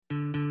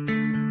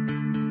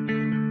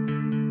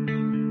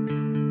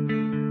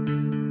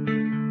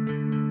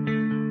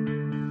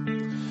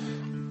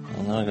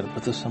I gotta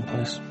put this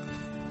someplace.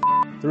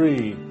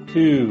 3,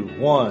 2,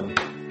 1.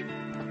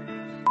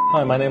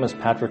 Hi, my name is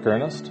Patrick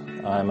Ernest.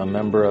 I'm a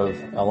member of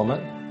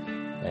Element,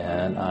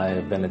 and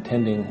I've been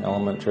attending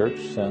Element Church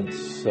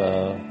since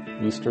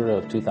Easter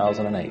of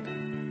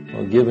 2008.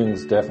 Well,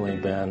 giving's definitely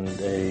been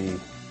a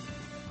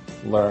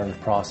learned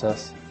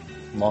process.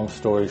 Long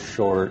story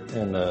short,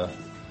 in the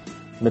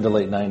mid to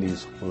late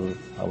 90s,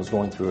 I was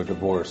going through a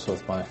divorce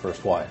with my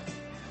first wife.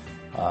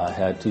 I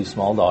had 2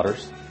 small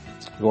daughters.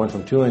 Going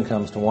from 2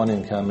 incomes to 1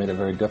 income made it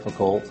very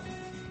difficult,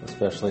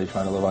 especially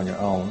trying to live on your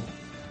own.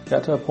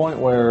 Got to a point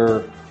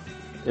where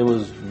it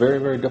was very,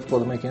 very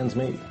difficult to make ends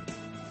meet.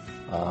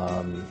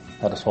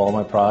 Had to swallow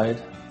my pride,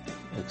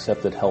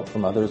 accepted help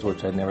from others,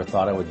 which I never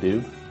thought I would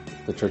do.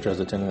 The church I was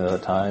attending at the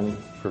time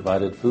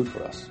provided food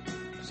for us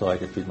so I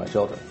could feed my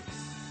children.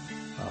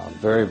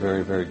 Very,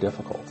 very, very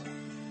difficult.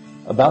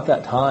 About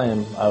that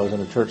time, I was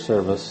in a church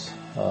service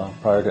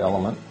prior to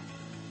Element,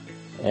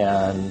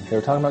 and they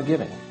were talking about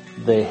giving.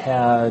 They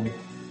had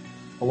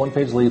a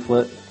 1-page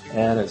leaflet,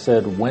 and it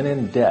said, when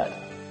in debt,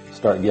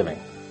 start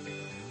giving.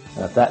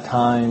 And at that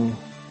time,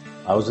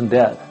 I was in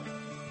debt,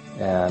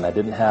 and I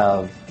didn't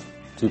have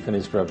 2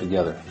 pennies to rub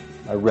together.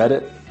 I read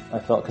it, I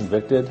felt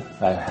convicted.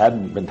 I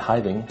hadn't been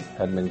tithing,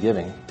 hadn't been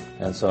giving,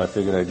 and so I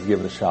figured I'd give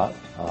it a shot.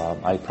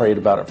 I prayed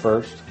about it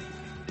first,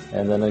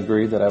 and then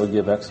agreed that I would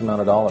give X amount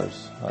of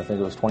dollars. I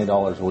think it was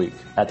 $20 a week.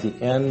 At the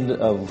end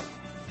of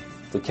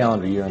the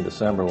calendar year in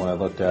December, when I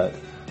looked at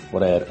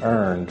what I had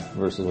earned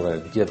versus what I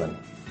had given,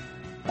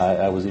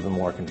 I was even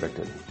more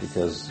convicted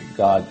because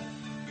God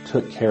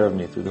took care of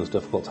me through those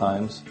difficult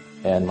times,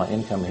 and my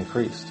income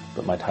increased,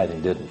 but my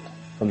tithing didn't.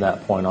 From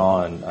that point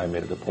on, I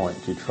made it a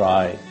point to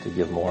try to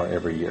give more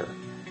every year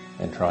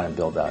and try and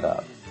build that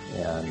up.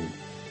 And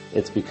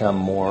it's become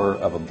more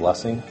of a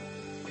blessing.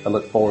 I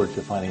look forward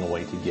to finding a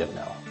way to give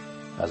now,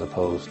 as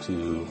opposed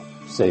to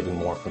saving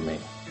more for me.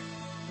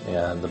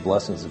 And the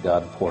blessings that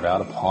God poured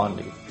out upon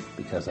me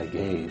because I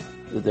gave,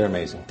 they're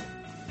amazing.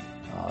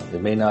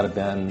 It may not have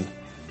been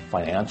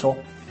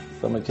financial,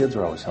 but my kids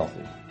are always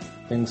healthy.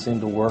 Things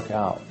seemed to work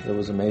out. It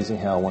was amazing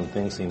how when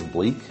things seemed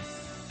bleak,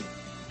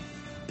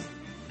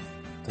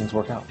 things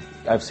work out.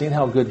 I've seen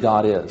how good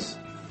God is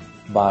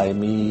by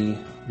me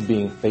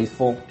being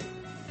faithful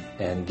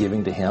and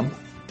giving to Him.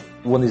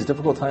 When these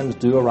difficult times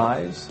do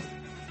arise,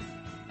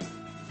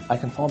 I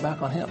can fall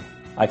back on Him.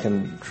 I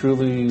can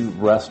truly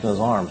rest in His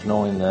arms,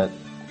 knowing that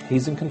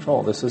He's in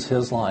control. This is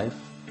His life.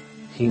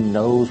 He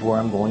knows where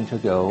I'm going to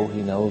go.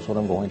 He knows what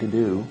I'm going to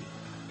do.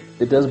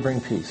 It does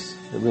bring peace.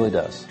 It really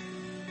does.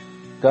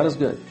 God is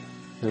good.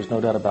 There's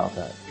no doubt about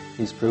that.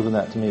 He's proven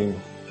that to me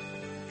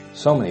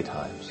so many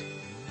times.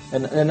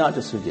 And not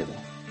just through giving,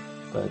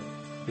 but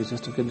He's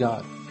just a good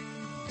God.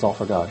 It's all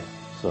for God.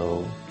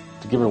 So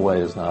to give it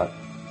away is not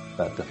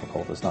that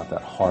difficult. It's not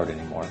that hard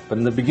anymore. But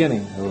in the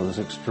beginning, it was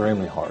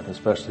extremely hard,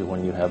 especially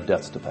when you have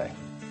debts to pay.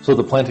 So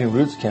the Planting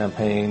Roots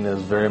campaign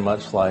is very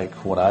much like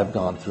what I've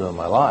gone through in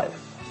my life.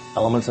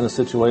 Element's in a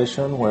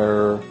situation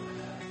where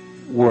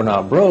we're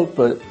not broke,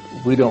 but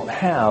we don't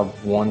have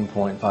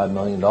 $1.5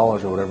 million or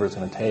whatever it's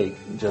going to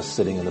take just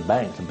sitting in the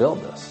bank to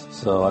build this.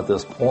 So at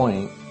this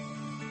point,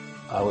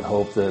 I would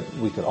hope that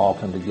we could all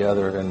come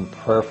together and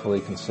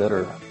prayerfully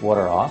consider what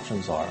our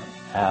options are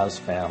as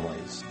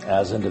families,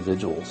 as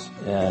individuals,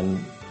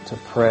 and to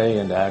pray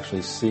and to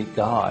actually seek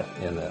God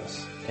in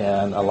this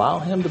and allow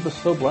Him to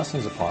bestow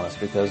blessings upon us,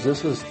 because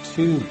this is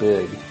too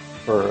big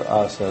for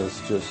us as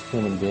just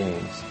human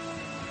beings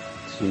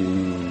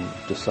to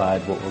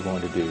decide what we're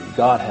going to do.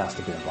 God has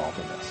to be involved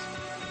in this.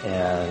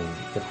 And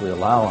if we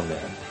allow Him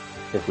in,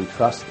 if we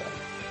trust Him,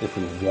 if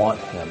we want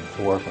Him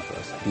to work with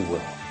us, He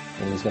will.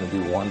 And He's going to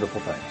do wonderful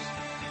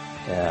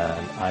things.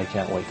 And I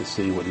can't wait to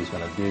see what He's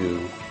going to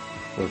do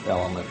with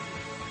Element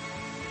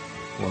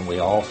when we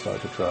all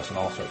start to trust and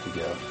all start to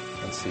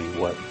give and see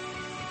what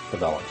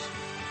develops.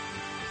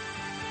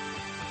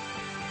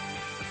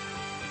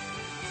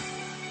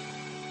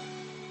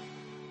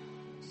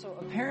 So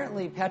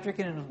apparently Patrick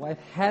and his wife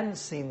hadn't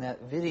seen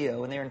that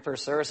video when they were in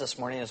first service this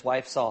morning. His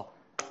wife saw,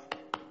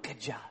 good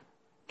job.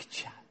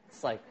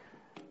 It's like,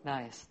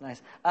 nice.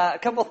 A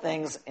couple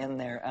things in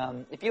there.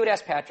 If you would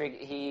ask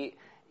Patrick, he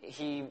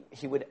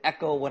would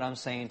echo what I'm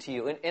saying to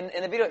you. In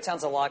the video, it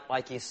sounds a lot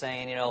like he's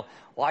saying,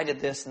 well, I did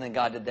this and then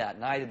God did that,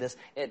 and I did this.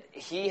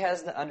 He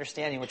has the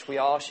understanding, which we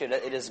all should.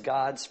 It is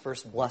God's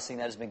first blessing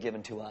that has been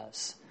given to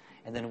us,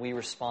 and then we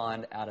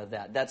respond out of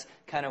that. That's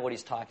kind of what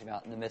he's talking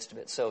about in the midst of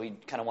it. So he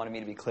kind of wanted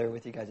me to be clear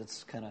with you guys.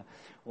 That's kind of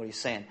what he's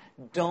saying.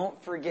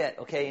 Don't forget,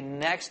 okay,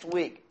 next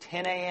week,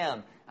 10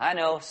 a.m. I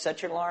know,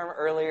 set your alarm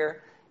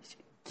earlier.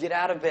 Get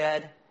out of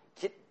bed.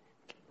 Get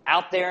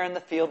out there in the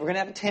field. We're going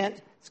to have a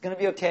tent. It's going to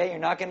be okay. You're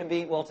not going to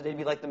be, well, today would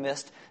be like the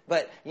mist.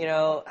 But,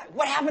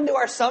 what happened to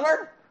our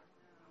summer?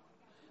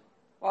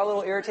 All a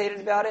little irritated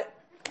about it?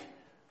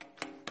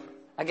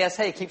 I guess,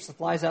 hey, it keeps the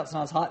flies out. It's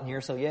not as hot in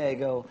here, so yay,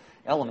 go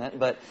Element.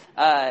 But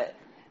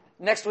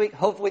next week,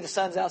 hopefully the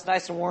sun's out. It's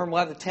nice and warm. We'll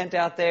have the tent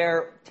out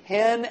there.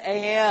 10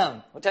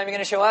 a.m. What time are you going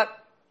to show up?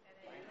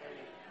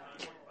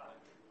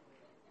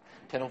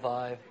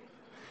 10:05.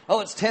 Oh,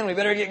 it's 10. We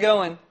better get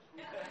going.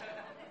 If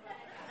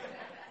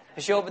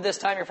you show up at this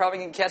time, you're probably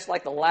going to catch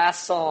like the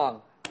last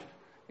song.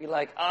 Be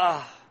like,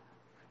 got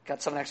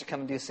someone actually come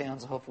and do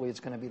sounds. Hopefully it's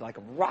going to be like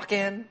a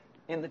rockin'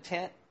 in the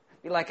tent.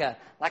 Be like a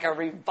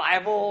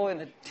revival in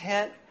the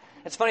tent.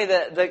 It's funny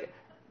that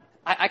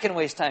I can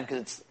waste time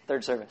because it's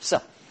third service.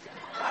 So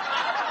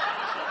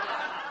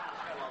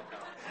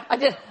I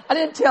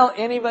didn't tell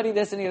anybody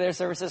this in any of their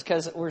services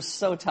because we're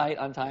so tight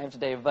on time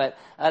today. But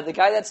the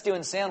guy that's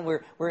doing sound,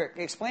 we're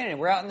explaining it.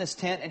 We're out in this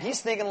tent, and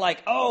he's thinking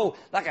like a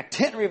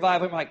tent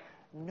revival. I'm like,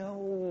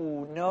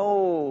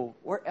 no,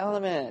 we're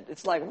Element.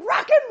 It's like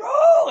rock and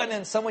roll, and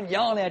then someone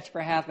yelling at you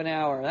for half an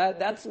hour.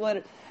 That's what.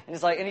 And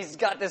it's like, and he's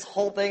got this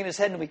whole thing in his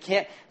head, and we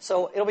can't.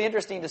 So it'll be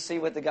interesting to see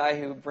what the guy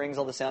who brings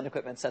all the sound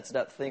equipment, sets it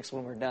up, thinks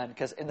when we're done.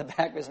 Because in the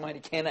back of his mind,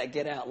 he cannot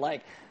get out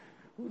like,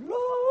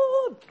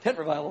 tent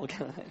revival.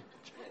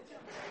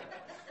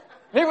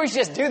 Maybe we should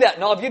just do that,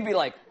 and all of you'd be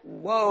like,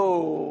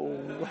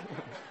 whoa.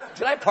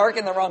 Did I park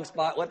in the wrong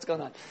spot? What's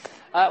going on?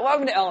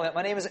 Welcome to Element.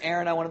 My name is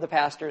Aaron. I'm one of the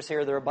pastors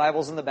here. There are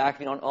Bibles in the back.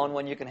 If you don't own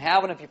one, you can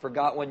have one. If you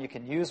forgot one, you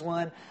can use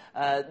one.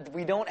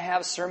 We don't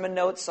have sermon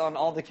notes on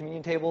all the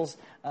communion tables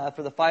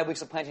for the 5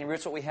 weeks of Planting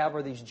Roots. What we have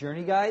are these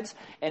journey guides.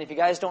 And if you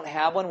guys don't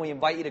have one, we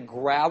invite you to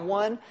grab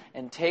one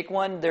and take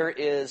one. There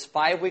is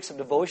 5 weeks of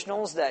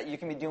devotionals that you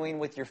can be doing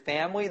with your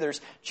family.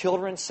 There's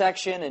children's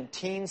section and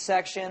teen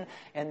section,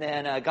 and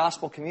then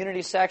gospel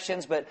community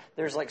sections. But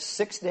there's like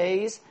 6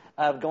 days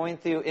of going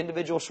through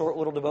individual short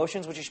little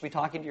devotions, which you should be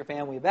talking to your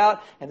family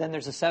about. And then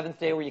there's a 7th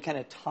day where you kind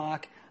of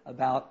talk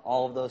about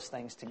all of those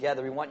things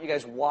together. We want you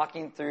guys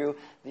walking through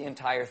the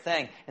entire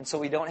thing. And so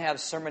we don't have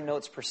sermon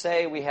notes per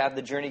se. We have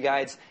the journey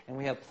guides, and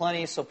we have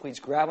plenty, so please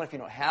grab one if you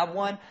don't have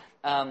one.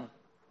 I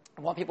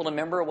want people to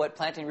remember what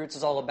Planting Roots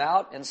is all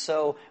about, and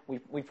so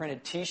we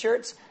printed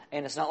T-shirts,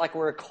 and it's not like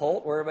we're a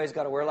cult where everybody's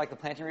got to wear like the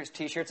Planting Roots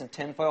T-shirts and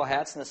tinfoil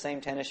hats and the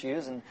same tennis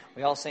shoes, and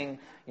we all sing,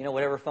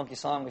 whatever funky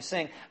song we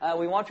sing.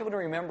 We want people to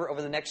remember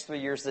over the next 3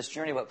 years this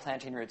journey what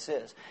Planting Roots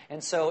is.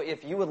 And so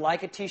if you would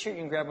like a T-shirt,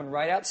 you can grab one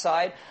right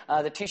outside.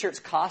 The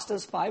T-shirts cost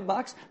us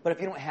 $5, but if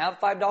you don't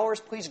have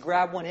 $5, please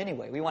grab one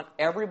anyway. We want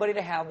everybody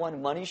to have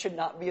one. Money should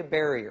not be a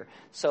barrier.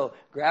 So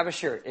grab a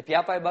shirt. If you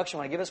have $5, you want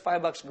to give us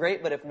 $5,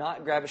 great, but if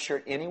not, grab a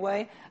shirt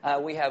anyway.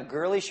 We have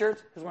girly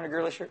shirts. Who's wearing a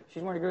girly shirt?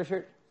 She's wearing a girly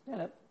shirt?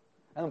 Stand up.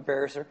 I don't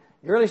embarrass her.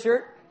 Girly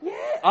shirt? Yeah.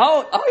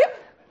 Oh, yeah.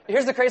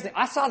 Here's the crazy thing.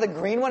 I saw the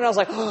green one, and I was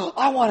like, oh,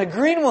 I want a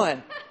green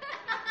one.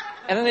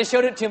 And then they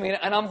showed it to me,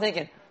 and I'm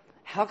thinking,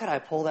 how could I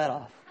pull that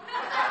off?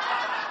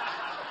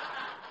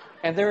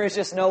 And there is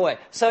just no way.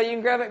 So you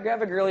can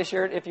grab a girly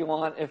shirt if you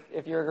want,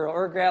 if you're a girl,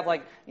 or grab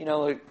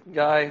a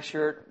guy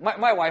shirt.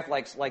 My wife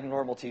likes like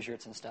normal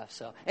T-shirts and stuff.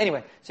 So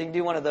anyway, so you can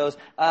do one of those.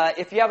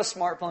 If you have a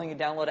smartphone, you can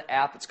download an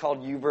app. It's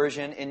called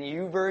YouVersion. In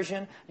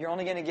YouVersion, you're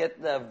only going to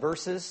get the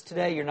verses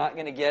today. You're not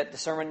going to get the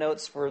sermon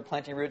notes for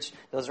Planting Roots.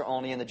 Those are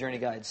only in the journey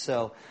guides.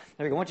 So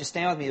there we go. Why don't you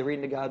stand with me to read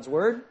into God's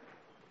Word?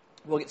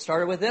 We'll get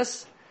started with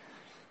this.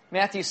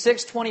 Matthew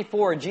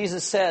 6:24,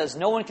 Jesus says,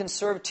 "No one can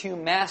serve two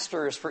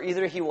masters, for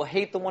either he will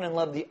hate the one and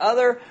love the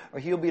other, or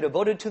he will be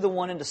devoted to the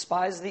one and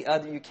despise the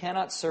other. You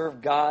cannot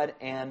serve God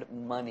and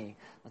money."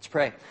 Let's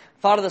pray.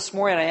 Father, this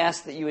morning I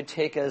ask that you would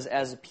take us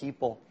as a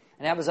people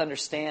and have us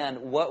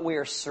understand what we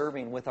are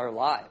serving with our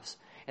lives,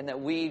 and that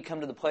we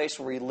come to the place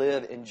where we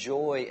live in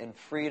joy and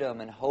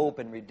freedom and hope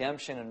and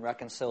redemption and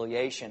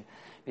reconciliation,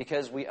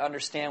 because we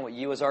understand what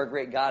you as our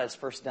great God has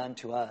first done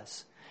to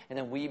us. And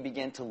then we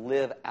begin to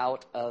live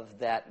out of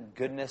that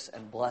goodness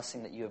and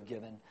blessing that you have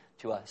given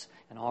to us.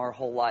 And our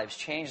whole lives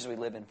change as we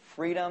live in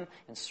freedom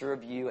and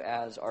serve you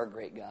as our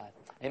great God.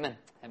 Amen.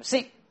 Have a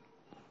seat.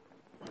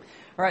 All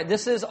right,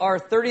 this is our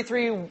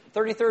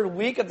 33rd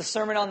week of the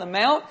Sermon on the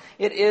Mount.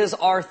 It is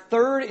our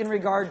third in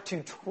regard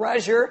to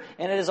treasure,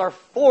 and it is our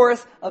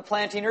fourth of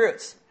Planting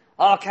Roots.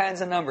 All kinds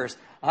of numbers.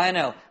 I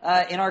know.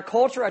 In our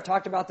culture, I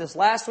talked about this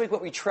last week,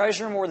 what we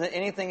treasure more than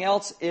anything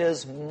else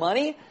is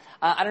money.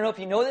 I don't know if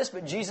you know this,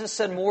 but Jesus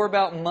said more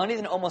about money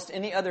than almost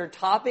any other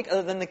topic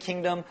other than the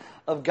kingdom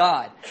of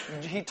God.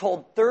 He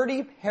told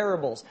 30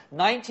 parables.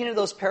 19 of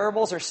those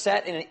parables are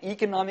set in an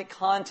economic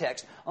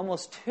context.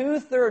 Almost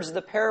 2/3 of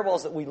the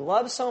parables that we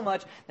love so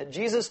much that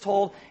Jesus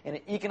told in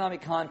an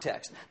economic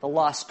context. The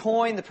lost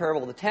coin, the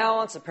parable of the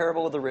talents, the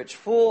parable of the rich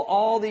fool,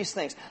 all these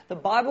things. The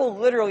Bible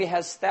literally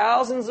has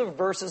thousands of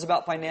verses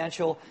about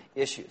financial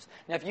issues.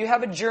 Now, if you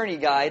have a journey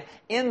guide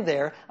in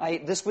there,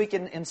 this week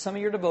in some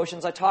of your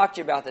devotions, I talked to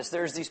you about this.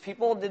 There's these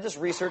people that did this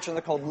research, and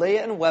they're called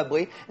Leah and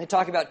Webley. And they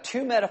talk about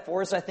two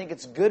metaphors I think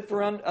it's good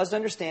for us to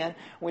understand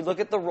when we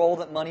look at the role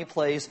that money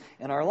plays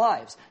in our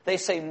lives. They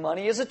say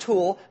money is a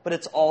tool, but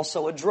it's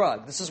also a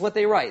drug. This is what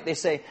they write. They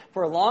say,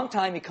 for a long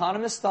time,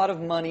 economists thought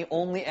of money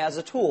only as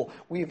a tool.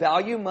 We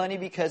value money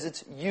because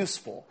it's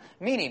useful,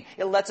 meaning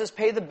it lets us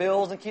pay the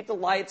bills and keep the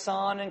lights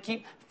on and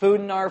keep food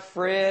in our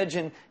fridge,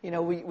 and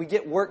we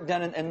get work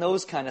done and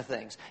those kind of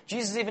things.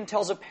 Jesus even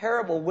tells a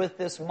parable with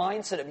this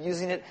mindset of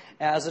using it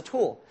as a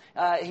tool.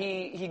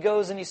 He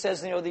goes and he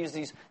says,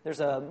 there's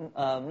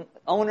a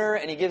owner,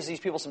 and he gives these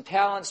people some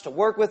talents to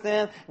work with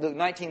them. Luke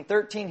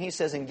 19:13, he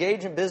says,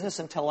 engage in business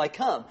until I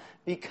come,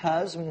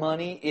 because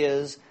money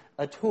is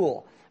a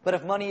tool. But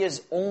if money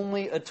is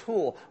only a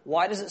tool,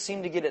 why does it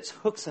seem to get its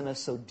hooks in us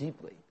so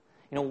deeply?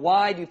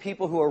 Why do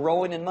people who are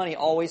rolling in money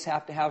always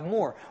have to have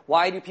more?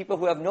 Why do people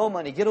who have no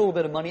money get a little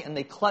bit of money and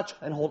they clutch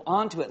and hold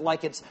on to it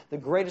like it's the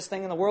greatest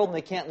thing in the world and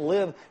they can't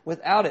live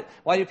without it?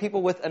 Why do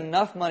people with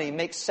enough money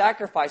make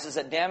sacrifices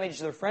that damage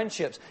their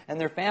friendships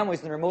and their families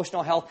and their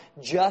emotional health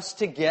just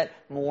to get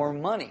more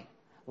money?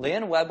 Leah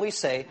and Webley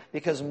say,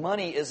 because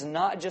money is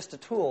not just a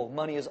tool,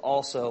 money is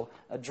also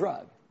a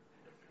drug.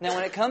 Now,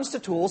 when it comes to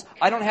tools,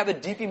 I don't have a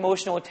deep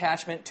emotional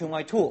attachment to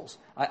my tools.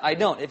 I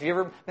don't. If you've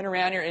ever been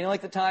around here any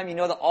length of time, you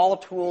know that all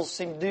tools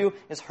seem to do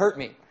is hurt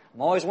me.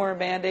 I'm always wearing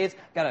Band-Aids.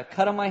 Got a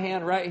cut on my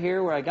hand right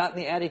here where I got in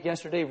the attic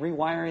yesterday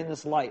rewiring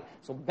this light.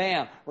 So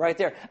bam, right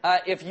there.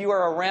 If you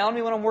are around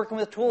me when I'm working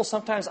with tools,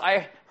 sometimes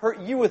I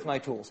hurt you with my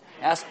tools.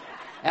 Ask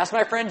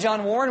my friend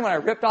John Warren when I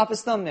ripped off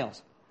his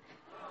thumbnails.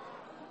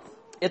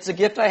 It's a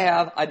gift I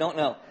have. I don't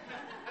know.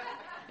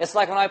 It's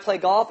like when I play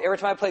golf. Every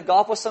time I play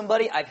golf with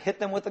somebody, I've hit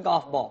them with the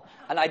golf ball.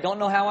 And I don't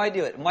know how I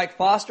do it. Mike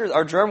Foster,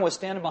 our drummer, was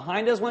standing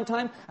behind us one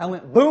time. I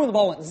went boom, the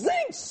ball went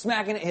zing,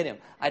 smacking it hit him.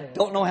 I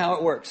don't know how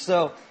it works.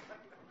 So,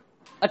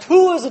 a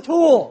tool is a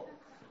tool.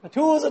 A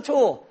tool is a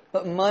tool.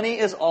 But money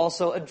is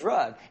also a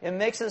drug. It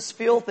makes us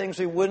feel things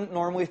we wouldn't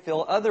normally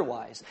feel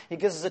otherwise. It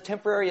gives us a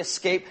temporary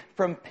escape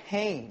from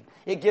pain.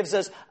 It gives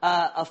us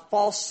a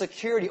false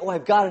security. Oh,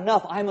 I've got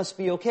enough. I must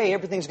be okay.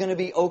 Everything's going to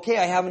be okay.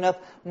 I have enough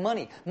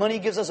money. Money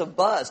gives us a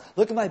buzz.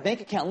 Look at my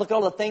bank account. Look at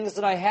all the things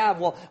that I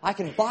have. Well, I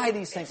can buy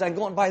these things. I can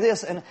go and buy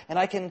this, and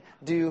I can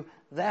do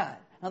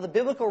that. Now, the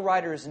biblical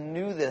writers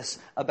knew this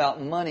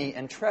about money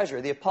and treasure.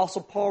 The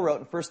Apostle Paul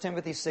wrote in 1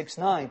 Timothy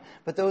 6:9,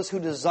 but those who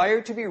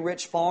desire to be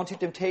rich fall into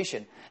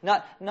temptation.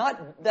 Not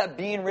that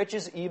being rich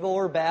is evil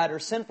or bad or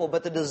sinful,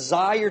 but the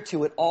desire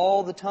to it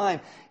all the time,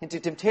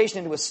 into temptation,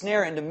 into a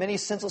snare, into many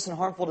senseless and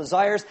harmful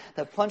desires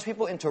that plunge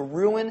people into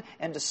ruin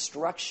and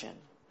destruction.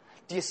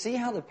 Do you see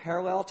how the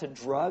parallel to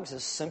drugs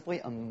is simply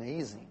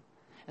amazing?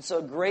 And so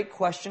a great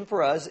question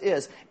for us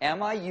is,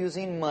 am I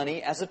using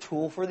money as a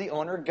tool for the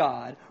owner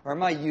God, or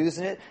am I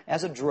using it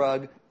as a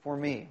drug for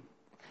me?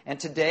 And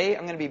today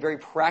I'm going to be very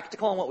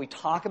practical on what we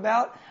talk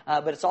about,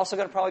 but it's also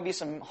going to probably be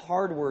some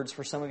hard words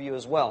for some of you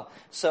as well.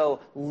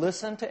 So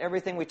listen to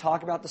everything we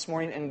talk about this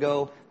morning and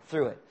go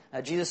through it.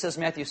 Jesus says,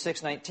 Matthew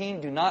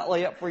 6:19, do not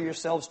lay up for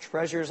yourselves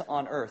treasures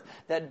on earth.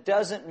 That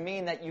doesn't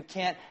mean that you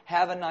can't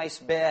have a nice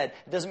bed.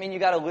 It doesn't mean you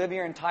got to live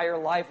your entire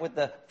life with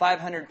the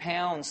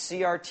 500-pound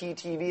CRT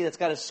TV that's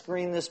got a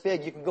screen this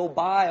big. You can go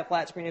buy a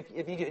flat screen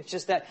if you do. It's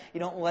just that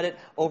you don't let it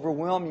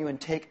overwhelm you and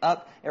take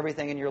up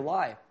everything in your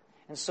life.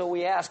 And so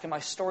we ask, am I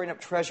storing up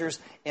treasures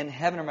in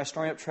heaven, or am I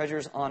storing up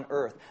treasures on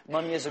earth?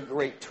 Money is a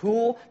great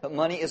tool, but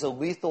money is a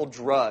lethal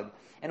drug.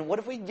 And what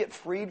if we can get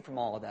freed from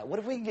all of that? What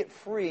if we can get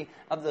free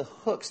of the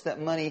hooks that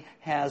money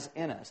has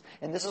in us?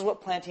 And this is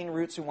what Planting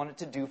Roots we wanted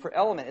to do for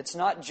Element. It's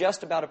not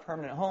just about a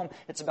permanent home.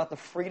 It's about the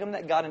freedom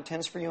that God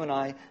intends for you and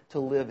I to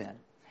live in.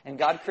 And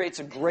God creates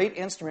a great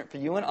instrument for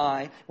you and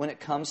I when it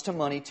comes to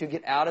money to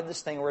get out of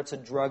this thing where it's a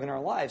drug in our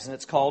lives. And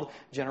it's called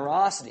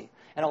generosity.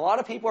 And a lot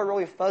of people are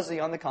really fuzzy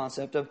on the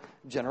concept of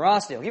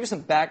generosity. I'll give you some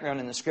background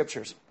in the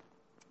Scriptures.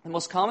 The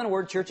most common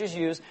word churches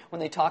use when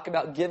they talk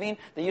about giving,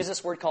 they use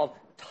this word called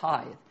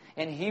tithe.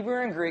 In Hebrew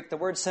and Greek, the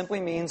word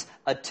simply means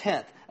a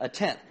tenth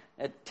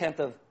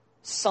of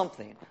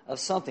something,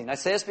 I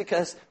say this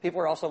because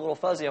people are also a little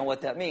fuzzy on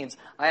what that means.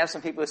 I have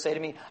some people who say to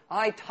me,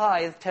 I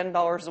tithe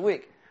 $10 a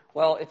week.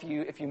 Well, if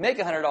you make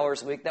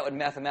 $100 a week, that would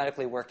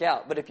mathematically work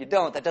out. But if you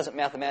don't, that doesn't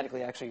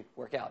mathematically actually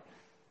work out.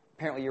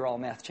 Apparently, you're all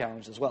math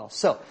challenged as well.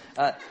 So,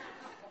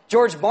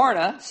 George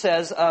Barna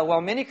says,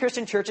 while many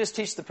Christian churches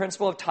teach the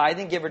principle of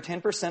tithing, give or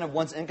 10% of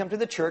one's income to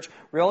the church,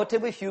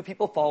 relatively few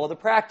people follow the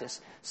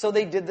practice. So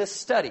they did this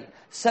study.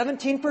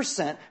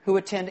 17% who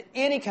attend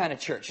any kind of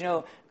church,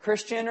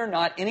 Christian or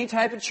not, any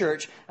type of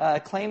church,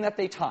 claim that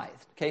they tithe.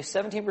 Okay,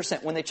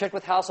 17%. When they checked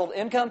with household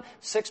income,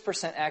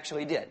 6%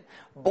 actually did.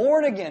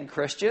 Born-again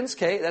Christians,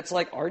 okay, that's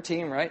like our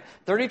team, right?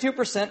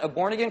 32% of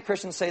born-again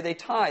Christians say they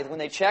tithe. When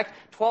they checked,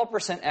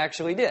 12%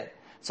 actually did.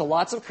 So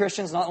lots of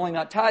Christians not only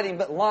not tithing,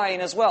 but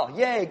lying as well.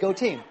 Yay, go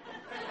team.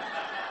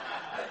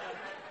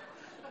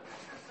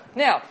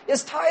 Now,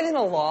 is tithing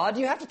a law?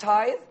 Do you have to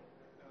tithe?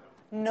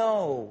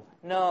 No,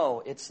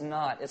 it's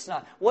not. It's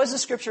not. What does the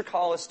Scripture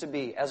call us to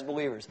be as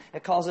believers?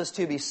 It calls us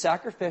to be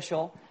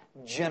sacrificial,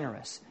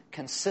 generous,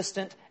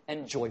 consistent,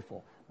 and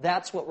joyful.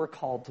 That's what we're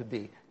called to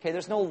be. Okay,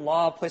 there's no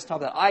law placed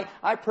on top of that.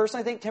 I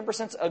personally think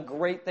 10% is a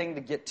great thing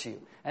to get to.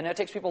 And it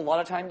takes people a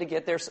lot of time to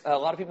get there. A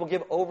lot of people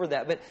give over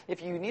that. But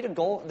if you need a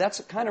goal, that's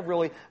kind of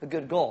really a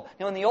good goal.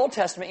 In the Old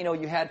Testament,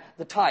 you had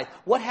the tithe.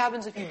 What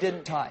happens if you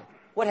didn't tithe?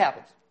 What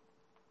happens?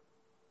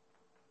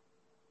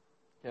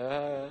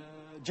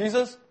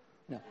 Jesus?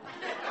 No.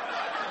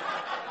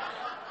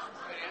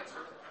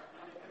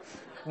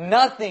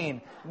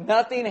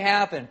 Nothing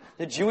happened.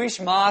 The Jewish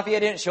mafia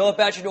didn't show up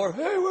at your door.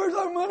 Hey, where's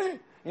our money?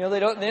 You know, they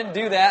didn't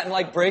do that and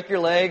like break your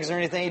legs or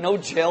anything. No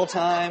jail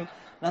time.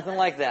 Nothing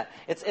like that.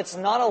 It's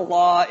not a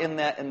law in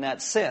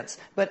that sense.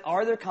 But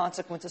are there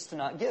consequences to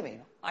not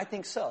giving? I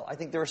think so. I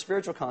think there are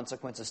spiritual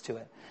consequences to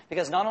it.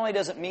 Because not only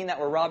does it mean that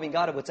we're robbing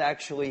God of what's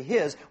actually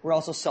His, we're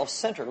also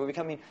self-centered. We're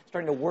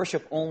starting to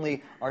worship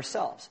only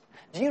ourselves.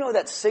 Do you know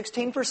that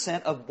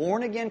 16% of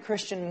born-again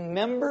Christian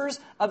members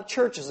of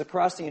churches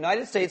across the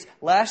United States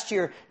last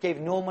year gave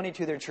no money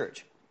to their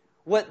church?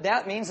 What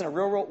that means in a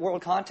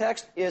real-world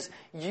context is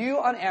you,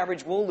 on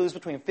average, will lose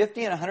between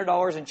 $50 and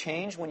 $100 in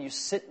change when you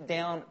sit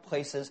down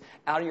places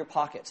out of your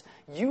pockets.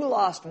 You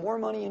lost more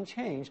money in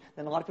change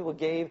than a lot of people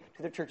gave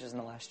to their churches in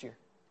the last year.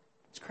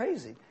 It's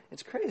crazy.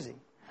 It's crazy.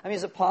 I mean,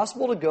 is it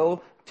possible to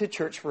go to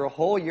church for a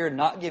whole year,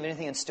 not give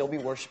anything, and still be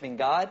worshiping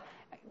God?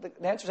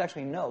 The answer is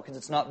actually no, because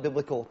it's not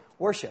biblical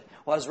worship.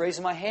 While I was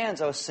raising my hands,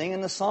 I was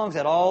singing the songs,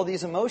 had all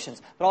these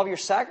emotions. But all of your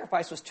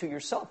sacrifice was to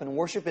yourself, and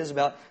worship is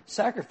about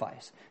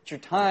sacrifice. It's your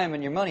time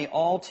and your money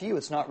all to you.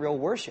 It's not real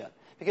worship.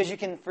 Because you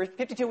can, for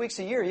 52 weeks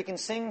a year, you can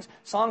sing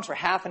songs for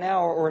half an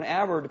hour or an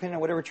hour, depending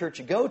on whatever church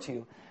you go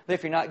to. But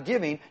if you're not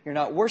giving, you're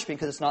not worshiping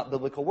because it's not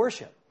biblical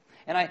worship.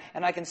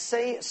 And I can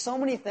say so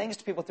many things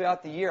to people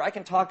throughout the year. I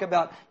can talk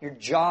about your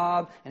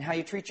job and how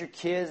you treat your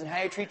kids and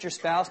how you treat your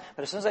spouse.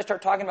 But as soon as I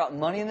start talking about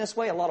money in this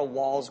way, a lot of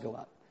walls go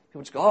up.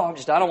 People just go,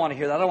 I don't want to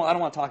hear that. I don't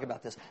want to talk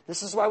about this.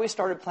 This is why we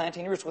started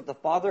Planting Roots with the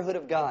fatherhood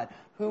of God.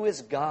 Who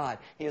is God?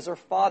 He is our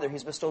Father.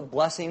 He's bestowed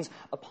blessings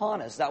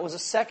upon us. That was the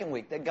second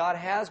week, that God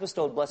has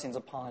bestowed blessings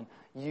upon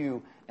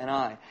you and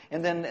I.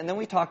 And then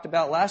we talked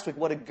about last week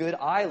what a good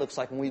eye looks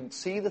like. When we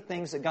see the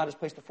things that God has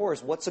placed before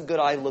us, what's a good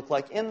eye look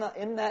like in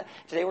that?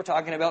 Today we're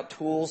talking about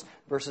tools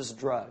versus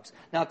drugs.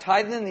 Now,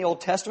 tithing in the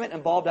Old Testament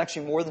involved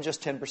actually more than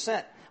just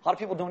 10%. A lot of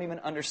people don't even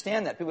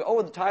understand that. People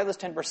go, the tithe is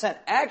 10%.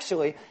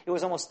 Actually, it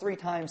was almost 3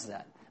 times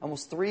that.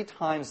 Almost 3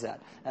 times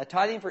that.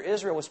 Tithing for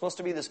Israel was supposed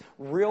to be this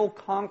real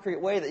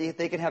concrete way that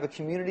they could have a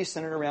community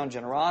centered around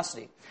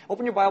generosity.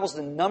 Open your Bibles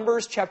to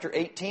Numbers chapter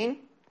 18.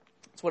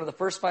 It's one of the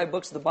first 5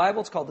 books of the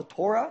Bible. It's called the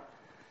Torah.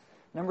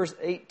 Numbers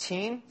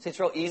 18. See, it's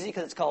real easy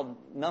because it's called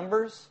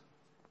Numbers.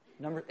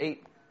 Number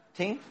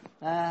 18.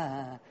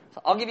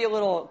 So I'll give you a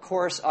little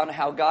course on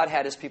how God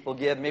had His people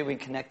give. Maybe we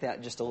can connect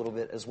that just a little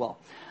bit as well.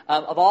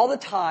 Of all the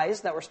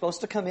tithes that were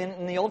supposed to come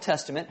in the Old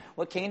Testament,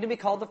 what came to be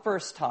called the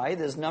first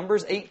tithe is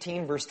Numbers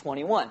 18, verse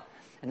 21.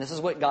 And this is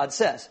what God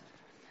says.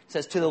 It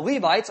says, "To the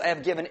Levites I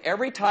have given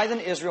every tithe in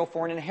Israel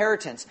for an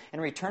inheritance,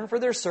 in return for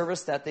their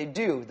service that they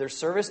do, their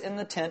service in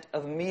the tent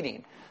of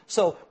meeting."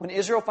 So when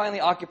Israel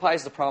finally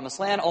occupies the Promised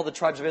Land, all the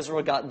tribes of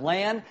Israel got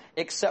land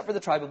except for the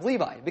tribe of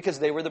Levi, because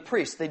they were the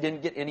priests. They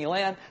didn't get any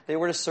land. They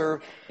were to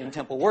serve in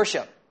temple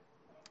worship.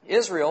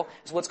 Israel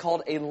is what's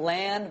called a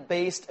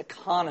land-based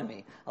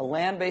economy. A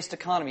land-based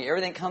economy.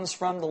 Everything comes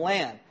from the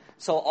land.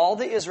 So all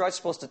the Israelites are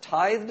supposed to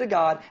tithe to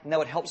God, and that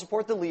would help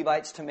support the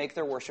Levites to make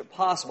their worship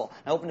possible.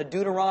 Now open to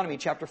Deuteronomy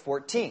chapter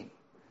 14.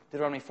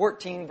 Deuteronomy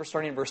 14,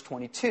 starting in verse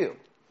 22.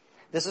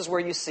 This is where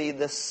you see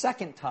the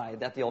second tithe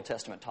that the Old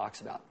Testament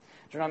talks about.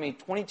 Deuteronomy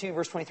 22,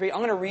 verse 23. I'm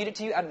going to read it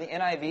to you out of the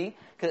NIV,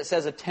 because it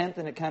says a tenth,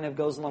 and it kind of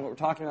goes along what we're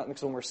talking about,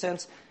 makes a little more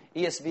sense.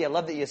 ESV, I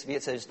love the ESV.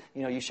 It says,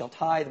 you shall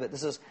tithe, but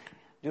this is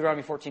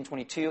Deuteronomy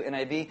 14:22,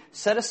 NIV.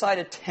 "Set aside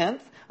a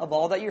tenth of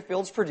all that your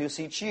fields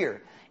produce each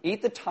year.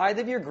 Eat the tithe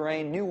of your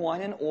grain, new wine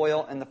and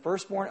oil, and the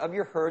firstborn of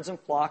your herds and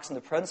flocks in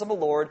the presence of the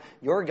Lord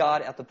your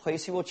God at the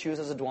place He will choose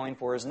as a dwelling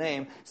for His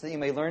name, so that you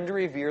may learn to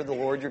revere the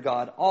Lord your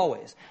God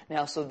always."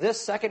 Now, so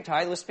this second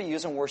tithe was to be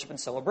used in worship and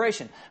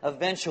celebration.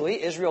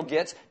 Eventually, Israel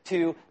gets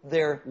to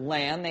their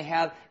land. They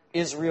have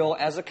Israel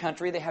as a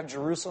country. They have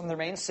Jerusalem, their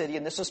main city,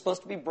 and this was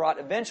supposed to be brought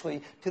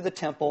eventually to the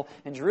temple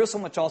in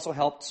Jerusalem, which also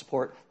helped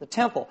support the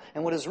temple.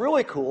 And what is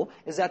really cool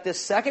is that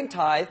this second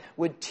tithe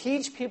would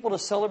teach people to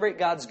celebrate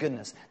God's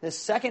goodness. This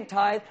second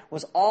tithe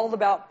was all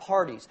about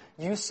parties.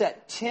 You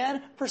set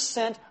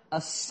 10%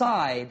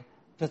 aside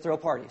to throw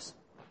parties.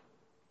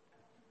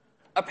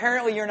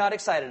 Apparently, you're not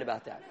excited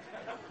about that.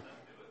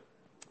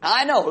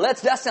 I know,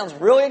 that sounds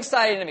really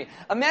exciting to me.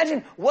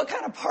 Imagine what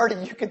kind of party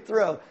you could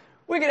throw.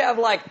 We could have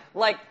like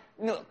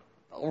a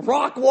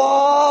rock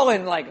wall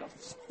and like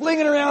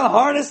flinging around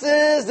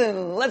harnesses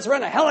and let's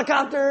run a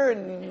helicopter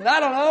and I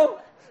don't know,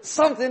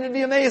 something. It'd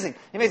be amazing.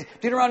 Amazing.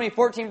 Deuteronomy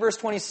 14, verse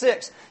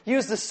 26.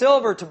 "Use the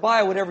silver to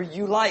buy whatever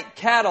you like,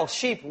 cattle,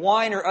 sheep,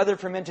 wine, or other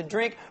fermented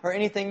drink, or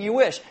anything you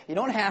wish." You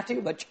don't have to,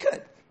 but you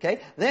could.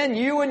 Okay? "Then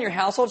you and your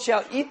household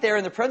shall eat there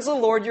in the presence of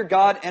the Lord your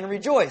God and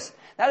rejoice."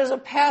 That is a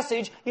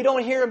passage you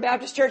don't hear in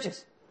Baptist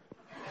churches.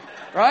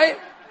 Right?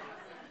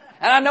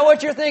 And I know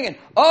what you're thinking.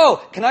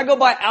 Oh, can I go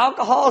buy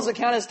alcohol? Does it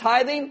count as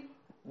tithing?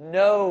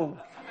 No.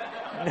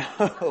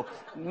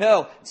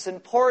 No. It's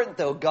important,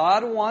 though.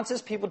 God wants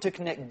His people to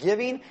connect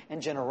giving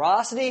and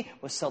generosity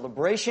with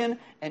celebration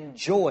and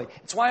joy.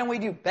 It's why when we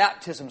do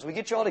baptisms, we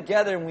get you all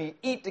together and we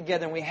eat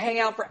together and we hang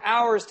out for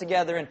hours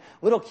together, and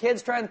little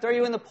kids try and throw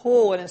you in the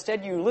pool, and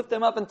instead you lift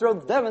them up and throw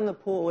them in the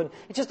pool. And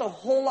it's just a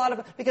whole lot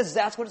of, because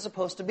that's what it's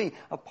supposed to be,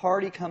 a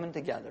party coming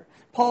together.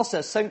 Paul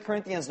says, 2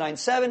 Corinthians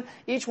 9:7,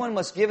 each one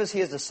must give as he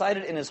has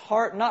decided in his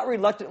heart, not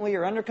reluctantly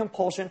or under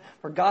compulsion,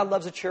 for God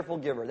loves a cheerful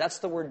giver. That's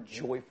the word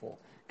joyful.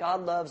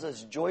 God loves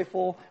us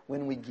joyful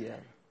when we give.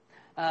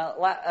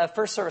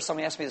 First service,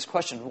 somebody asked me this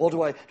question. Well,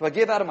 do I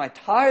give out of my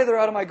tithe or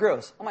out of my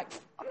gross? I'm like,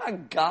 I'm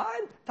not God.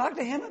 Talk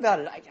to Him about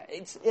it.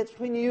 It's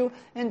between you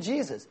and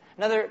Jesus.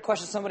 Another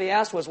question somebody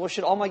asked was, well,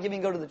 should all my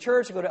giving go to the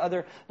church or go to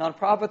other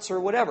nonprofits or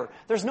whatever?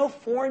 There's no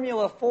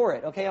formula for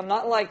it, okay? I'm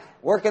not like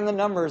working the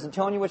numbers and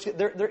telling you what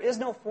there is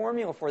no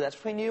formula for that. It's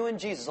between you and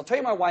Jesus. I'll tell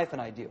you my wife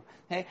and I do,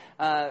 okay?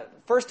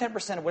 First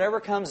 10% of whatever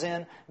comes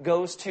in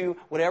goes to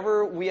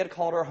whatever we had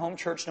called our home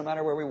church no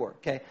matter where we were,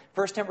 okay?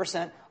 First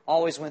 10%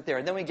 always went there.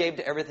 And then we gave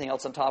to everything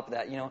else on top of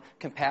that,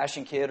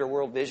 Compassion Kid or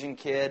World Vision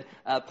Kid,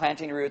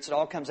 Planting Roots. It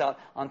all comes out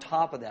on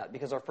top of that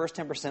because our first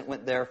 10%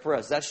 went there for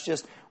us. That's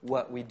just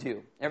what we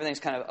do.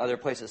 Everything's kind of other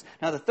places.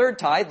 Now the third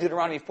tithe,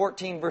 Deuteronomy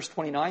 14, verse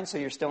 29, so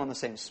you're still in the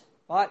same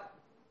spot.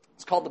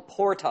 It's called the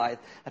poor tithe.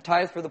 A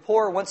tithe for the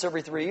poor once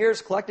every 3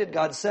 years collected.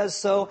 God says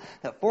so,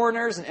 that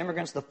foreigners and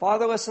immigrants, the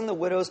fatherless and the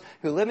widows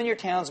who live in your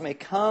towns may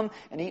come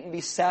and eat and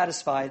be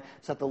satisfied,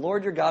 so that the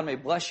Lord your God may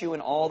bless you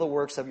in all the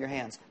works of your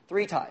hands.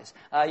 3 tithes.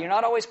 You're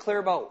not always clear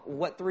about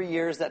what 3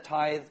 years that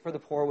tithe for the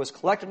poor was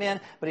collected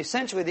in, but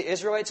essentially the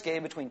Israelites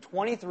gave between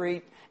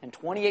 23 and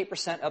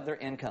 28% of their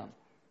income.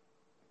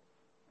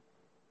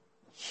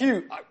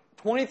 Huge.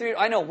 23,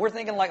 I know, we're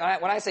thinking like,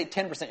 when I say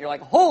 10%, you're like,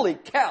 holy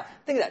cow.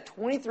 Think of that,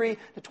 23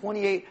 to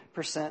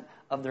 28%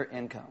 of their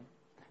income.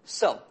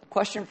 So,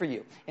 question for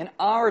you. In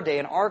our day,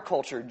 in our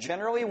culture,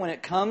 generally when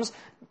it comes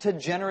to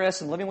generous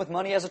and living with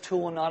money as a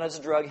tool and not as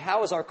a drug,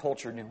 how is our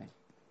culture doing?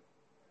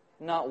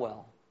 Not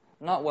well.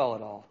 Not well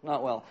at all.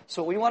 Not well.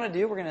 So what we want to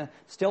do, we're going to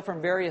steal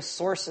from various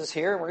sources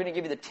here. We're going to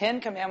give you the 10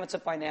 commandments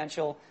of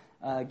financial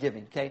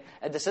giving, okay?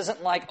 And this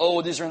isn't like,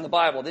 oh, these are in the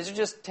Bible. These are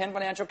just 10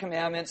 financial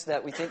commandments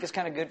that we think is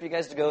kind of good for you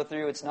guys to go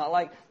through. It's not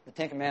like the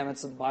 10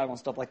 commandments of the Bible and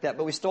stuff like that.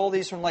 But we stole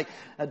these from like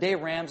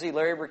Dave Ramsey,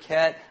 Larry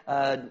Burkett,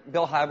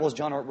 Bill Hybels,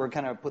 John Ortberg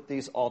kind of put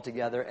these all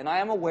together. And I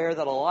am aware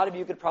that a lot of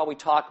you could probably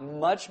talk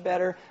much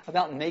better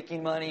about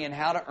making money and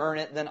how to earn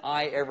it than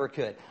I ever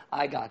could.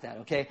 I got that,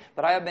 okay?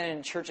 But I have been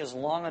in churches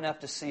long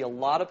enough to see a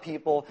lot of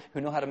people who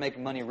know how to make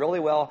money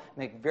really well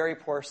make very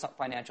poor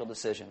financial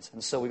decisions.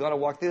 And so we've got to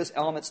walk through this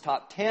Element's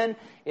top 10.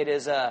 It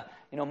is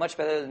much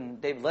better than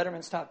David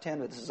Letterman's top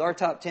 10, but this is our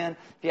top 10. If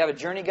you have a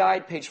journey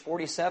guide, page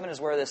 47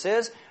 is where this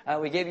is.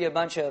 We gave you a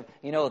bunch of,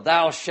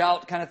 thou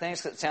shalt kind of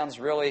things because it sounds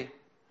really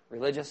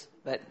religious,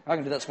 but I'm going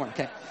to do that this morning.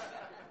 Okay.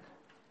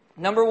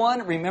 Number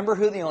 1, remember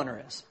who the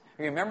owner is.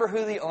 Remember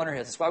who the owner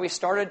is. That's why we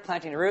started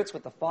Planting Roots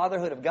with the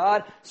fatherhood of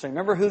God. So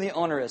remember who the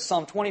owner is.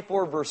 Psalm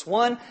 24, verse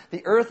 1,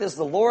 the earth is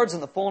the Lord's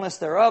and the fullness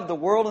thereof, the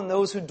world and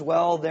those who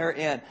dwell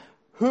therein.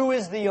 Who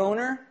is the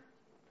owner?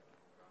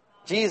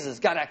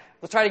 Jesus.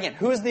 Let's try it again.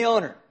 Who is the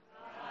owner?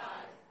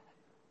 God.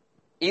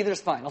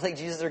 Either's fine. I'll take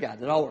Jesus or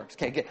God. It all works.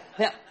 Okay, good.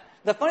 Now,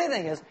 the funny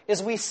thing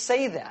is we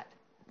say that,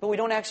 but we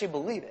don't actually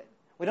believe it.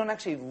 We don't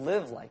actually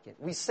live like it.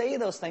 We say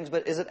those things,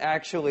 but is it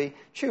actually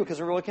true? Because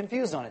we're really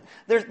confused on it.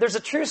 There's a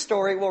true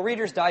story. Well,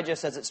 Reader's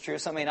Digest says it's true.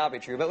 Some may not be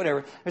true, but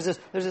whatever. There's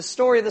this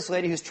story of this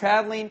lady who's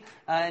traveling,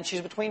 and she's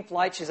between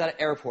flights. She's at an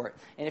airport.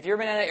 And if you've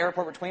ever been at an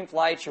airport between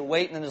flights, you're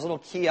waiting, and there's a little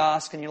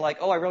kiosk, and you're like,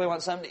 oh, I really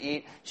want something to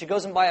eat. She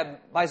goes and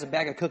buys a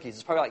bag of cookies.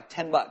 It's probably like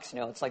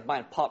 $10. It's like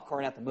buying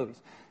popcorn at the movies.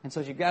 And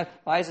so she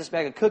buys this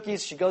bag of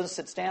cookies. She goes and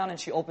sits down, and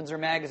she opens her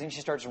magazine. She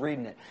starts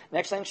reading it.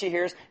 Next thing she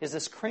hears is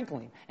this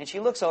crinkling. And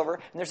she looks over,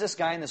 and there's this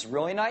guy in this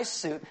really nice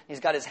suit. He's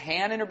got his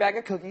hand in her bag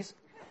of cookies,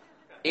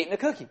 eating a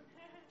cookie.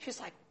 She's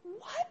like,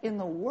 what in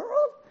the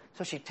world?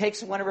 So she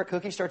takes one of her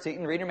cookies, starts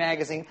eating, reading her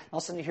magazine. All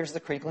of a sudden, she hears the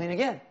crinkling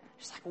again.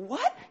 She's like,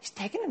 what? He's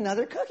taking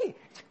another cookie.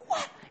 She's like,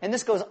 what? And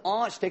this goes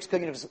on. She takes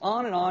cookie, and it goes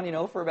on and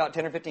on, for about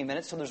 10 or 15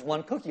 minutes, so there's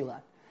one cookie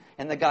left.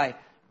 And the guy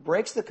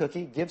breaks the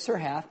cookie, gives her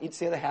half, eats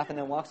the other half, and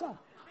then walks off.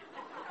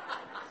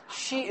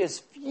 She is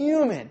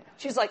fuming.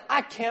 She's like,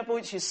 I can't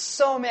believe it. She's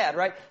so mad,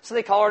 right? So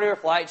they call her to her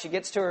flight. She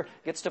gets to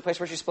a place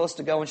where she's supposed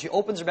to go, and she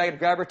opens her bag to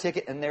grab her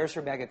ticket, and there's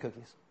her bag of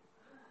cookies.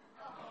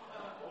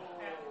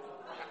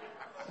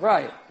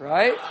 Right.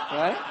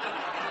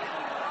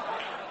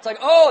 It's like,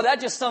 oh, that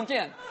just sunk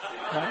in.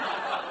 Right?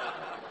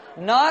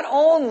 Not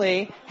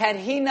only had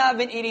he not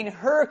been eating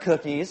her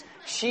cookies,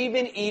 she'd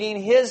been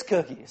eating his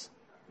cookies.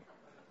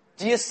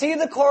 Do you see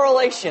the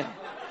correlation?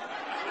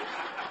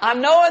 I'm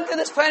knowing through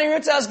this Planting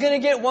Roots I was going to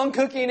get one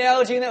cookie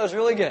analogy, and that was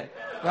really good,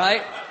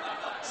 right?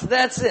 So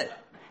that's it.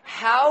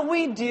 How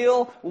we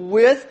deal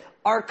with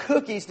our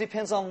cookies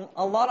depends a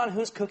lot on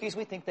whose cookies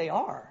we think they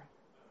are.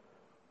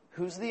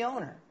 Who's the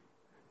owner?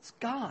 It's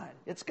God.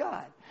 It's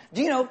God.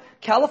 Do you know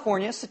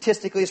California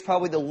statistically is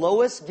probably the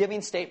lowest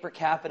giving state per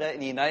capita in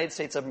the United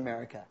States of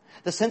America?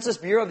 The Census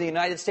Bureau of the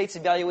United States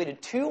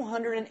evaluated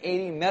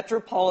 280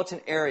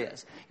 metropolitan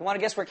areas. You want to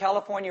guess where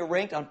California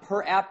ranked on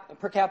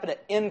per capita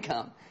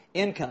income?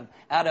 Income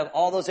out of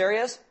all those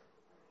areas?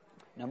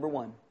 Number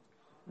one.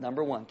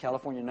 Number one.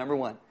 California, number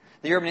one.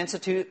 The Urban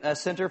Institute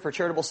Center for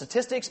Charitable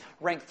Statistics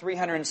ranked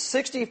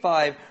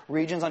 365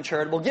 regions on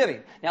charitable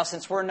giving. Now,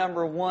 since we're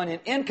number one in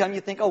income,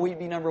 you think, oh, we'd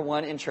be number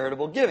one in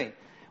charitable giving.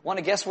 Want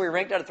to guess where we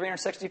ranked out of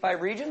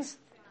 365 regions?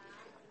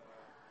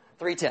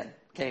 310.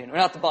 Okay, we're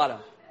not the bottom.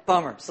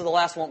 Bummer. So the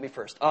last won't be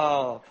first.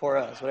 Oh, poor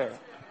us, whatever.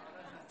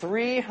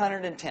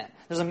 310.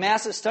 There's a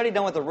massive study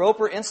done with the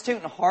Roper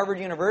Institute and Harvard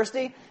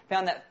University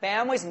found that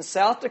families in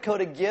South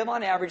Dakota give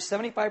on average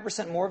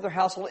 75% more of their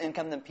household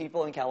income than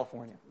people in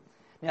California.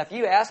 Now, if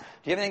you ask,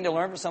 do you have anything to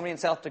learn from somebody in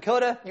South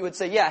Dakota? You would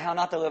say, yeah, how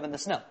not to live in the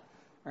snow.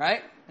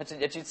 Right? That's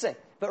what you'd say.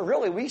 But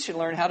really, we should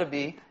learn how to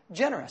be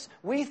generous.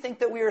 We think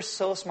that we are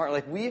so smart,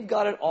 like we've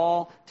got it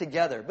all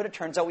together. But it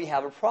turns out we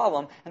have a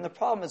problem, and the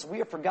problem is we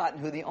have forgotten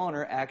who the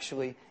owner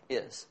actually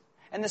is.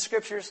 And the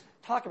Scriptures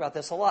talk about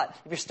this a lot.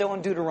 If you're still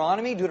in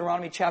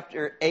Deuteronomy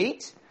chapter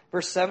 8,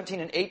 verse 17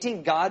 and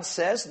 18, God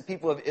says to the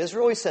people of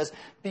Israel, He says,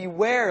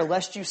 beware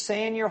lest you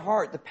say in your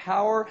heart, the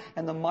power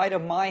and the might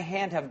of my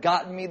hand have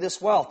gotten me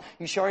this wealth.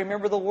 You shall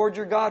remember the Lord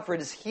your God, for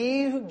it is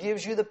He who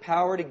gives you the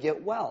power to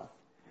get wealth.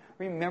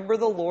 Remember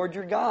the Lord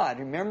your God.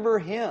 Remember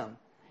Him.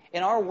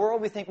 In our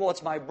world, we think, well,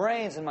 it's my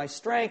brains and my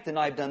strength, and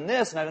I've done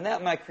this and I've done that,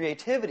 and my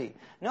creativity.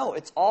 No,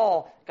 it's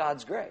all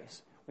God's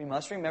grace. We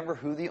must remember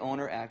who the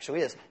owner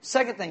actually is.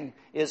 Second thing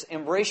is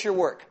embrace your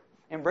work.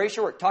 Embrace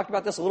your work. Talked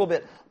about this a little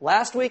bit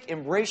last week.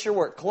 Embrace your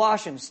work.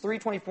 Colossians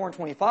 3:24 and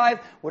 25.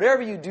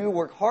 Whatever you do,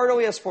 work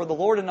heartily as for the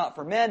Lord and not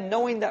for men,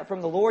 knowing that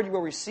from the Lord you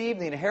will receive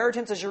the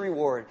inheritance as your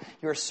reward.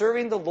 You are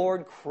serving the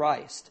Lord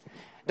Christ.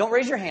 Don't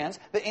raise your hands,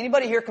 but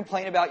anybody here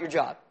complain about your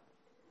job?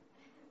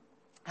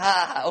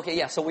 Okay,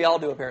 yeah, so we all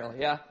do apparently,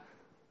 yeah?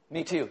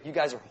 Me too. You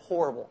guys are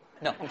horrible.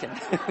 No, I'm kidding.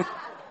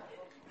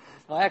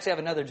 I actually have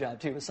another job,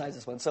 too, besides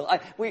this one. So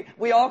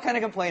we all kind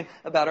of complain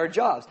about our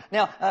jobs.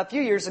 Now, a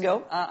few years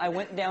ago, I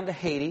went down to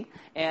Haiti.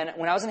 And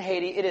when I was in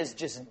Haiti, it is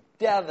just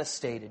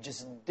devastated,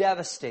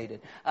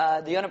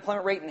 The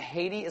unemployment rate in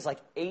Haiti is like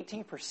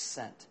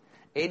 80%.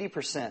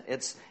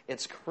 80%.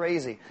 It's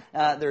crazy.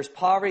 There's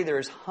poverty,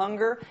 there's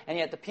hunger, and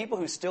yet the people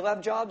who still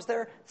have jobs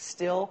there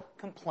still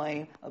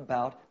complain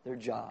about their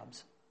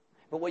jobs.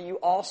 But what you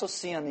also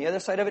see on the other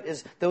side of it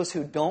is those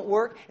who don't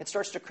work, it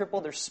starts to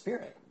cripple their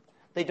spirit.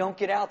 They don't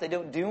get out. They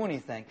don't do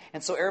anything.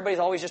 And so everybody's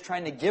always just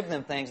trying to give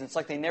them things. And it's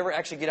like they never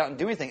actually get out and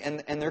do anything.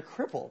 And they're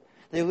crippled.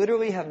 They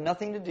literally have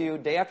nothing to do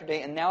day after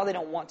day. And now they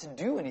don't want to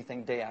do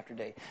anything day after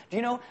day. Do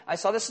you know, I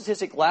saw this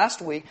statistic last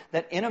week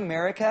that in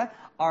America,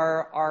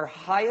 our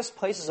highest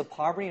places of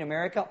poverty in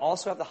America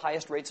also have the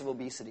highest rates of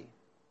obesity.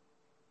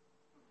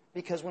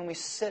 Because when we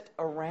sit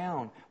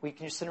around, we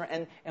can just sit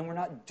around and we're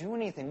not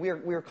doing anything. We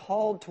are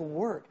called to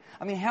work.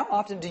 I mean, how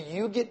often do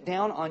you get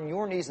down on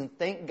your knees and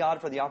thank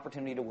God for the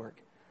opportunity to work?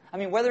 I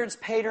mean, whether it's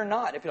paid or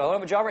not, if you don't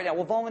have a job right now,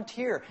 well,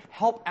 volunteer,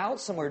 help out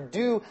somewhere,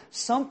 do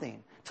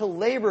something, to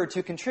labor,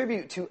 to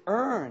contribute, to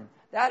earn.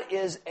 That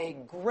is a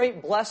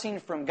great blessing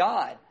from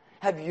God.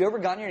 Have you ever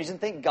gotten on your knees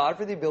and thanked God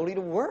for the ability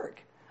to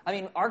work? I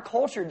mean, our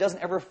culture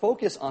doesn't ever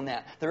focus on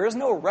that. There is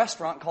no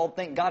restaurant called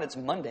Thank God It's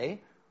Monday.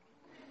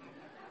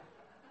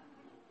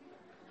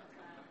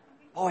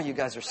 Oh, you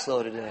guys are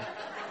slow today.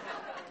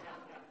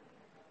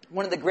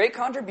 One of the great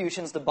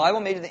contributions the Bible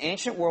made to the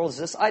ancient world is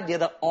this idea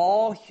that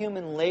all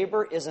human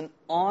labor is an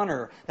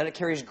honor, that it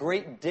carries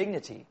great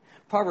dignity.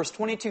 Proverbs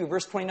 22,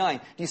 verse 29.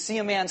 Do you see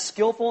a man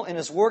skillful in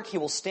his work? He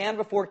will stand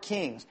before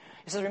kings.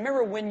 He says,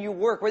 remember when you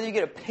work, whether you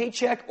get a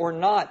paycheck or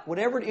not,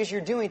 whatever it is you're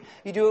doing,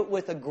 you do it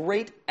with a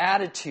great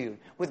attitude,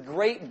 with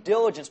great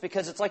diligence,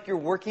 because it's like you're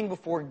working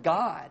before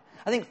God.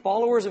 I think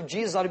followers of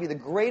Jesus ought to be the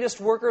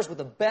greatest workers with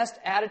the best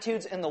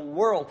attitudes in the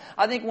world.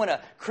 I think when a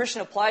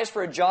Christian applies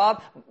for a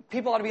job,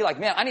 people ought to be like,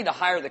 man, I need to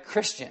hire the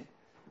Christian.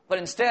 But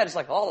instead, it's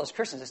like all those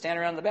Christians that stand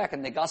around in the back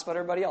and they gossip about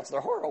everybody else. They're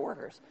horrible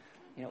workers.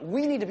 You know,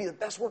 we need to be the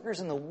best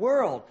workers in the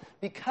world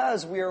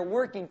because we are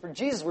working for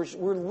Jesus.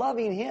 We're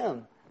loving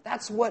Him.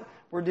 That's what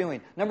we're doing.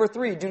 Number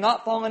 3, do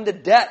not fall into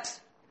debt.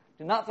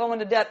 Do not fall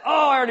into debt.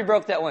 Oh, I already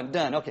broke that one.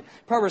 Done. Okay.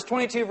 Proverbs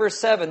 22, verse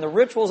 7. The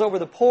rich rules over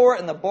the poor,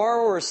 and the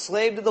borrower is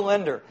slave to the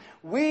lender.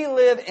 We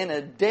live in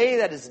a day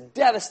that is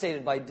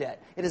devastated by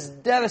debt. It is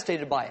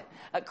devastated by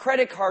it.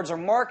 Credit cards are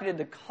marketed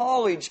to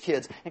college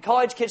kids, and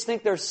college kids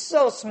think they're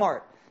so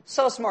smart,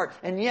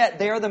 and yet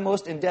they are the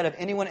most in debt of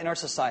anyone in our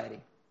society.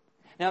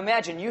 Now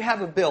imagine you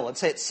have a bill, let's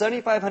say it's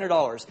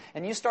 $7,500,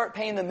 and you start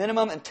paying the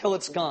minimum until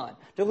it's gone.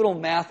 Do a little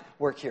math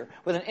work here.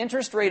 With an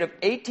interest rate of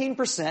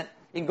 18%,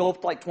 you can go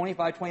up to like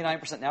 25,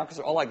 29% now because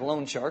they're all like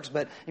loan sharks,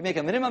 but you make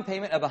a minimum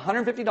payment of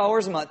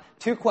 $150 a month.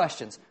 2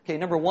 questions. Okay,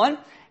 number 1,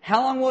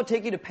 how long will it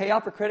take you to pay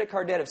off a credit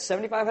card debt of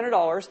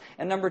 $7,500?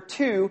 And number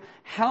 2,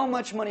 how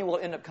much money will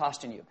it end up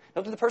costing you?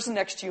 Look to the person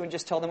next to you and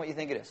just tell them what you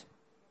think it is.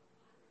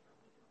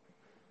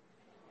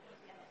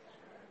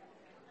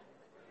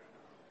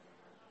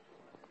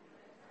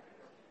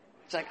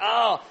 It's like,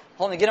 oh,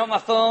 hold on, get on my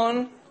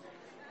phone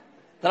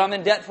that I'm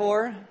in debt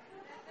for.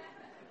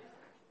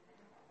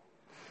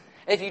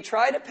 If you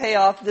try to pay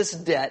off this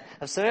debt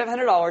of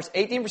 $7,500,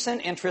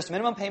 18% interest,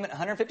 minimum payment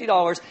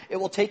 $150, it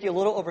will take you a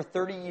little over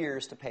 30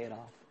 years to pay it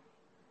off.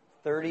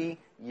 30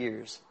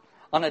 years.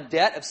 On a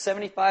debt of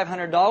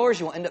 $7,500,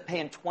 you will end up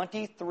paying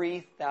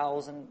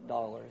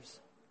 $23,000.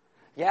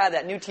 Yeah,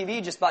 that new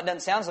TV just about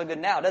doesn't sound so good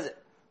now, does it?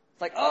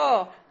 It's like,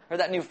 oh, or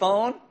that new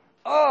phone.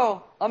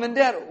 Oh, I'm in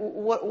debt.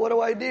 What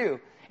do I do?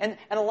 And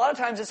a lot of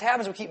times this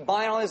happens. We keep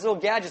buying all these little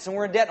gadgets and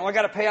we're in debt and we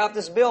got to pay off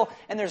this bill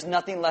and there's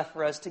nothing left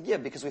for us to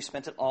give because we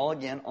spent it all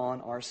again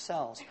on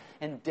ourselves.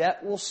 And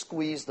debt will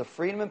squeeze the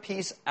freedom and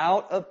peace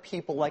out of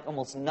people like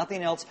almost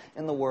nothing else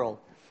in the world.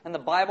 And the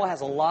Bible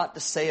has a lot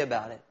to say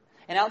about it.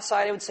 And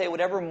outside, I would say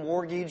whatever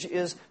mortgage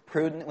is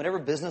prudent, whatever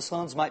business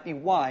loans might be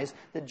wise,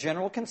 the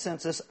general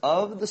consensus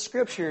of the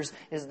Scriptures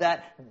is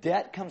that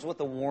debt comes with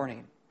a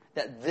warning,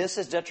 that this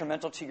is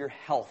detrimental to your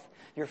health,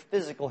 your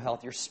physical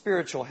health, your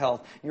spiritual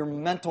health, your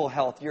mental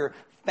health, your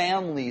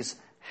family's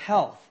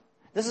health.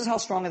 This is how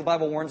strongly the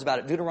Bible warns about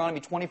it. Deuteronomy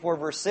 24,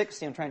 verse 6.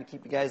 See, I'm trying to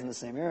keep you guys in the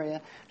same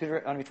area.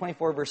 Deuteronomy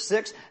 24, verse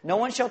 6. No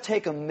one shall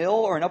take a mill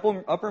or an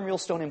upper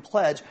millstone in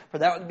pledge, for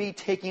that would be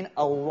taking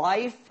a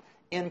life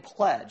in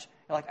pledge.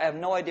 You're like, I have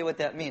no idea what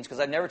that means because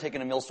I've never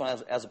taken a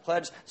millstone as a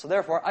pledge. So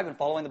therefore, I've been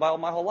following the Bible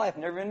my whole life.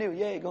 Never even knew.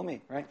 Yay, go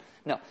me, right?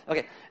 No.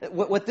 Okay.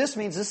 What this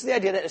means, this is the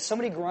idea that if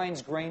somebody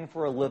grinds grain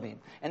for a living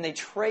and they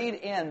trade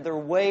in their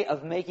way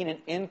of making an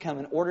income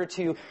in order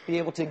to be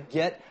able to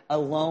get a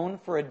loan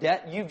for a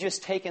debt, you've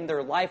just taken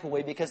their life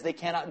away because they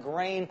cannot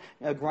grind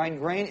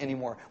grain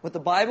anymore. What the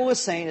Bible is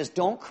saying is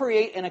don't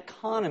create an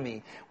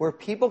economy where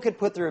people could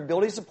put their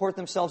ability to support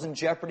themselves in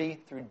jeopardy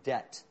through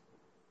debt.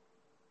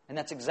 And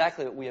that's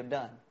exactly what we have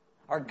done.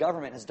 Our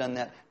government has done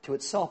that to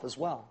itself as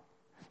well.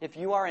 If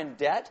you are in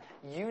debt,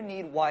 you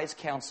need wise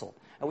counsel.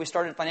 And we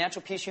started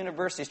Financial Peace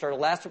University, started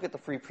last week at the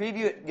free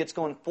preview. It gets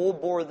going full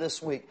bore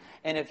this week.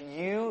 And if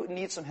you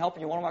need some help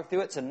and you want to walk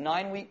through it, it's a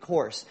 9-week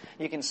course.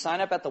 You can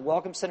sign up at the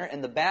Welcome Center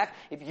in the back.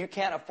 If you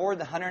can't afford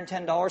the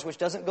 $110, which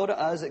doesn't go to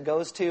us, it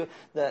goes to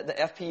the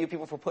FPU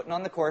people for putting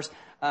on the course.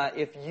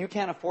 If you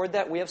can't afford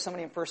that, we have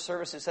somebody in First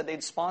Service who said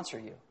they'd sponsor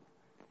you.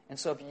 And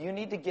so if you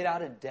need to get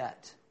out of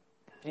debt,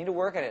 if you need to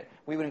work at it,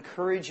 we would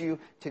encourage you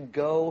to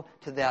go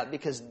to that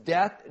because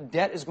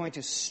debt is going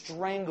to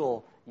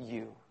strangle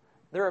you.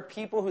 There are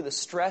people who the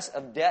stress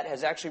of debt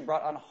has actually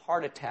brought on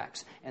heart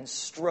attacks and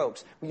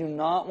strokes. We do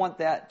not want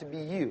that to be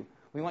you.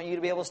 We want you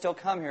to be able to still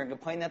come here and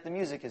complain that the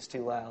music is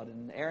too loud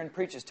and Aaron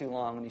preaches too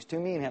long and he's too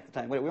mean half the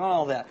time. We want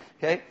all that,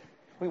 okay?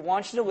 We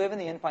want you to live in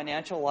the end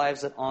financial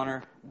lives that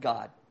honor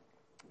God.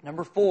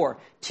 Number 4,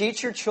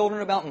 teach your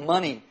children about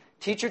money.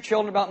 Teach your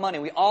children about money.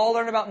 We all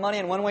learn about money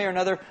in one way or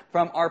another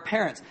from our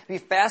parents. It'd be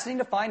fascinating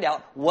to find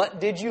out,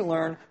 what did you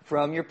learn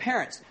from your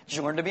parents? Did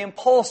you learn to be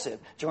impulsive?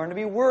 Did you learn to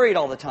be worried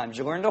all the time? Did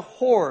you learn to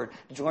hoard?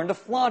 Did you learn to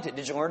flaunt it?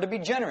 Did you learn to be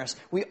generous?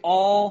 We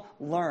all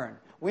learn.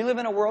 We live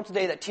in a world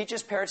today that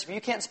teaches parents, if you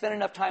can't spend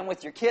enough time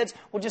with your kids,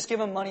 we'll just give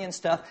them money and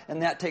stuff,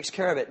 and that takes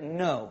care of it.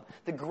 No.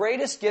 The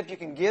greatest gift you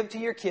can give to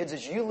your kids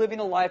is you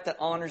living a life that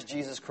honors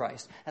Jesus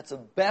Christ. That's the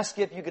best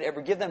gift you could ever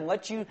give them.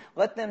 Let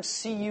them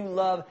see you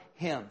love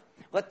Him.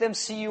 Let them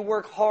see you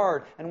work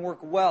hard and work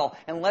well.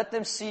 And let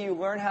them see you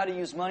learn how to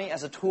use money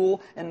as a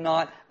tool and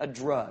not a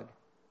drug.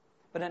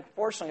 But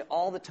unfortunately,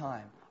 all the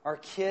time, our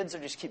kids are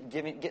just keep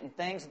getting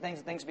things and things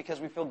and things because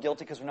we feel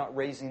guilty because we're not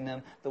raising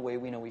them the way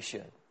we know we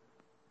should.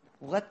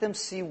 Let them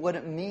see what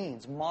it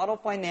means. Model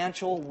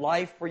financial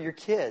life for your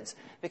kids.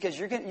 Because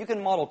you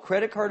can model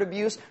credit card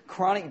abuse,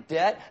 chronic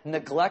debt,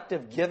 neglect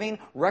of giving,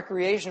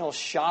 recreational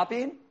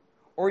shopping,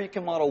 or you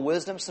can model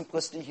wisdom,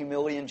 simplicity,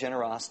 humility, and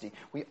generosity.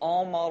 We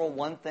all model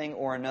one thing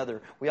or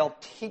another. We all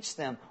teach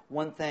them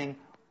one thing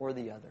or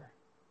the other.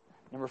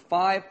 Number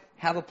 5,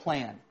 have a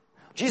plan.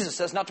 Jesus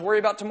says not to worry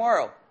about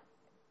tomorrow.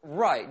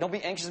 Right. Don't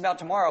be anxious about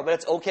tomorrow, but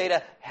it's okay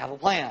to have a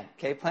plan.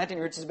 Okay? Planting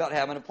roots is about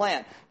having a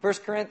plan. 1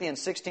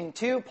 Corinthians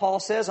 16:2, Paul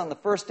says, on the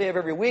first day of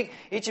every week,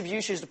 each of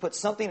you should put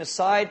something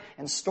aside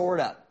and store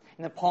it up.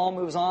 And then Paul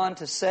moves on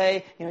to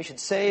say, you should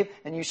save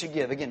and you should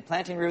give. Again,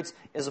 planting roots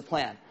is a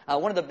plan.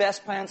 One of the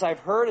best plans I've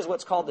heard is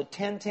what's called the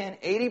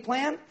 10-10-80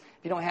 plan.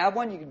 If you don't have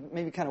one, you can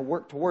maybe kind of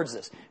work towards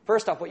this.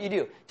 First off, what you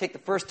do, take the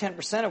first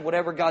 10% of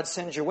whatever God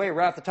sends your way,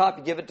 right off the top,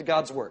 you give it to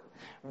God's work.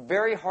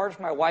 Very hard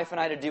for my wife and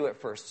I to do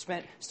at first.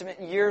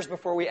 Spent years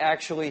before we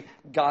actually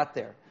got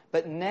there.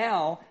 But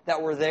now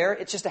that we're there,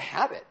 it's just a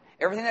habit.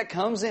 Everything that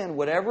comes in,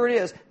 whatever it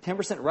is,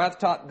 10% right off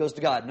the top goes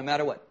to God, no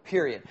matter what,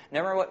 period.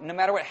 No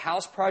matter what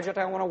house project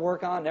I want to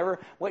work on, never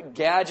what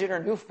gadget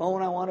or new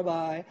phone I want to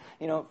buy.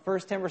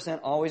 First 10%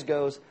 always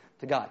goes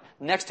to God.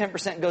 The next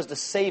 10% goes to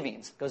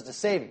savings.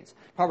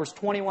 Proverbs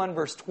 21,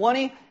 verse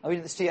 20. I'll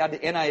read this to you out of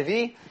the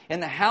NIV. In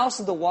the house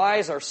of the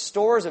wise are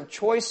stores of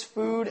choice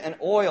food and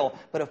oil,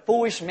 but a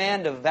foolish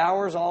man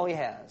devours all he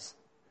has.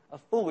 A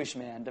foolish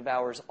man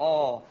devours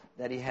all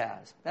that He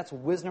has. That's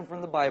wisdom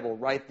from the Bible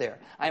right there.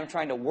 I am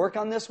trying to work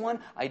on this one.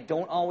 I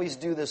don't always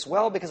do this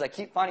well because I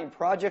keep finding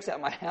projects at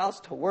my house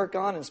to work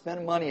on and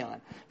spend money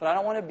on. But I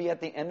don't want to be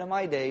at the end of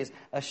my days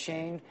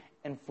ashamed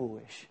and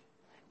foolish.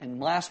 And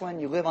last one,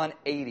 you live on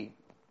 80.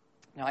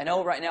 Now, I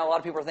know right now a lot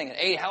of people are thinking,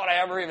 hey, how would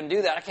I ever even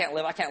do that? I can't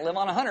live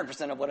on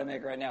 100% of what I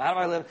make right now. How do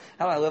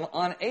I live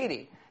on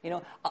 80? You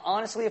know,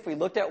 honestly, if we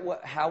looked at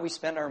how we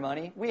spend our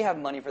money, we have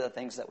money for the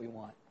things that we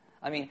want.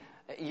 I mean,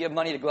 you have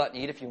money to go out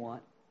and eat if you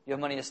want. You have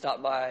money to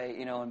stop by,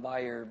 you know, and buy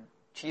your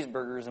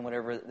cheeseburgers and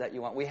whatever that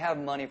you want. We have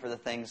money for the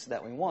things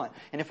that we want.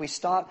 And if we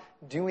stop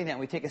doing that,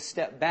 we take a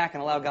step back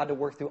and allow God to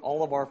work through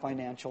all of our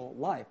financial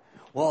life.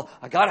 Well,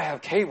 I got to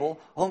have cable.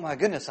 Oh, my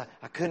goodness,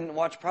 I couldn't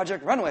watch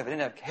Project Runway if I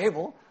didn't have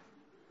cable.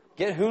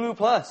 Get Hulu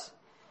Plus.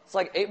 It's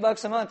like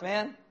 $8 a month,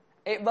 man.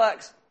 $8.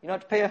 You don't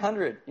have to pay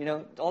 $100. You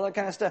know, all that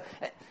kind of stuff.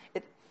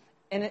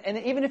 And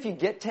even if you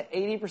get to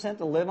 80%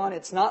 to live on,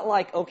 it's not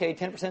like, okay,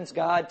 10% is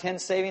God, 10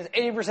 savings,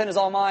 80% is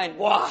all mine.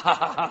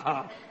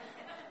 Wow.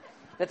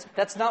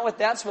 That's not what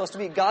that's supposed to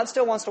be. God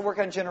still wants to work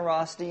on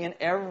generosity in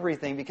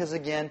everything because,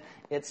 again,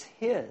 it's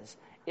His.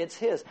 It's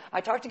His. I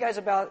talked to you guys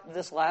about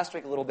this last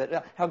week a little bit,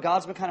 how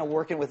God's been kind of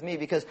working with me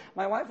because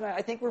my wife and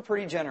I think we're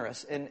pretty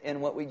generous in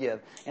what we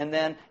give.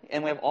 And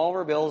we have all of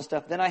our bills and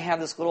stuff. Then I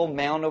have this little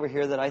mound over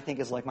here that I think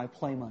is like my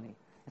play money.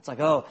 It's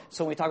like, oh,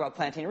 so when we talk about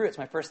planting roots,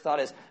 my first thought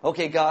is,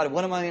 okay, God,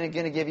 what am I going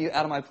to give you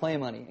out of my play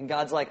money? And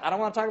God's like, I don't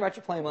want to talk about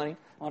your play money.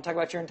 I want to talk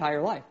about your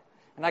entire life.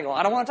 And I go,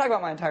 I don't want to talk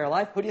about my entire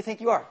life. Who do you think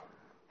you are?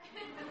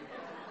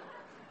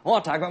 I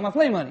want to talk about my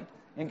play money.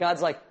 And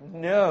God's like,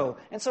 no.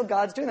 And so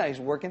God's doing that. He's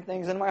working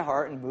things in my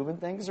heart and moving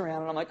things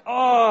around. And I'm like,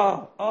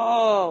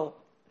 oh.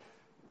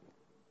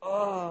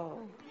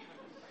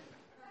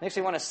 Makes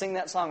me want to sing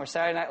that song with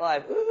Saturday Night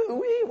Live. Ooh,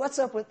 wee, what's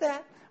up with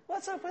that?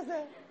 What's up with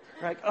that?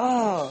 We're like,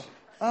 oh.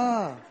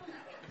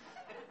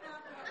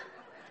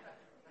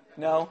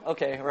 No?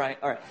 Okay, right,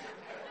 all right.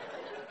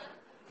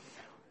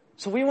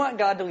 So we want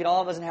God to lead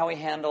all of us in how we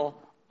handle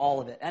all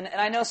of it. And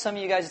I know some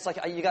of you guys, it's like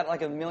you got like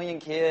 1 million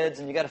kids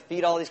and you got to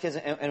feed all these kids.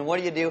 And what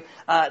do?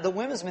 The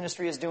women's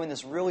ministry is doing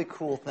this really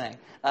cool thing.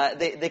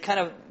 They kind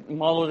of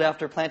modeled it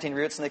after Planting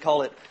Roots and they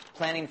call it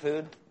planting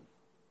food.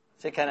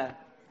 So it kind of...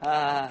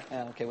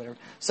 okay, whatever.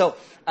 So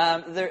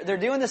they're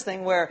doing this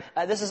thing where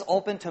this is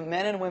open to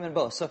men and women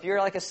both. So if you're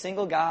like a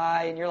single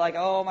guy and you're like,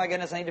 oh my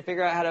goodness, I need to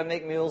figure out how to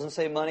make meals and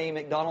save money.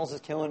 McDonald's is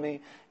killing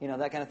me, you know,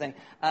 that kind of thing.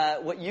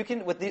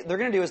 They're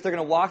going to do is they're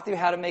going to walk through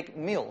how to make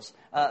meals,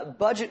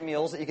 budget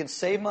meals that you can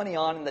save money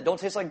on and that don't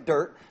taste like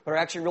dirt but are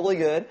actually really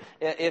good.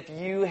 If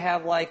you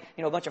have like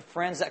a bunch of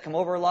friends that come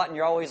over a lot and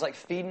you're always like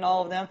feeding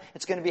all of them,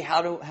 it's going to be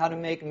how to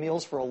make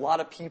meals for a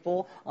lot of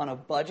people on a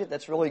budget.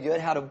 That's really good.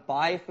 How to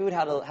buy food,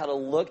 how to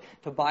look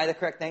to buy the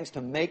correct things, to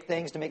make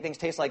things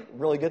taste like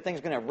really good things.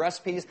 We're going to have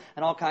recipes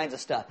and all kinds of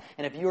stuff.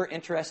 And if you are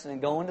interested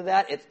in going to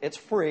that, it's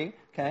free.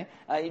 Okay,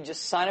 you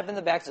just sign up in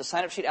the back. There's a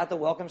sign-up sheet at the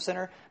Welcome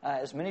Center.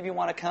 As many of you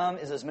want to come,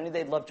 as many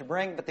they'd love to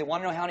bring, but they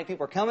want to know how many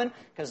people are coming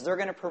because they're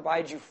going to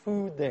provide you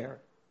food there.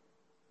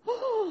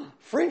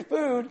 Free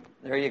food.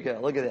 There you go.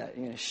 Look at that.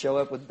 You're going to show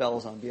up with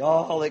bells on. Be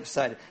all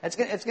excited. It's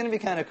going to be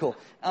kind of cool.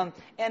 And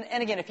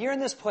again, if you're in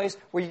this place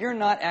where you're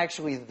not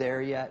actually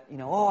there yet,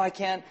 I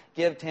can't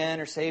give 10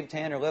 or save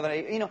 10 or live on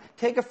 8,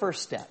 take a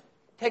first step.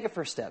 Take a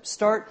first step.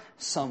 Start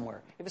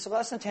somewhere. If it's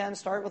less than 10,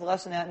 start with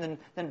less than that and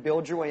then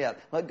build your way up.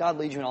 Let God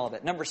lead you in all of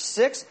it. Number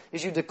 6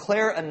 is you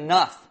declare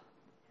enough.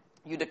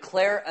 You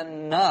declare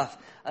enough.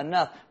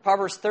 Enough.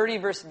 Proverbs 30,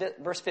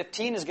 verse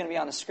 15 is going to be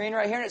on the screen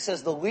right here. And it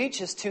says, the leech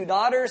has 2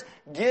 daughters.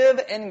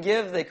 Give and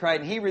give, they cried.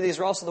 In Hebrew, these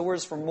are also the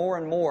words for more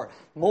and more.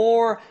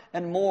 More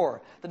and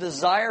more. The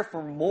desire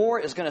for more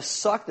is going to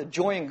suck the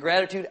joy and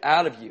gratitude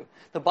out of you.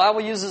 The Bible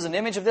uses an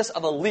image of this,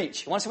 of a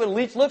leech. You want to see what a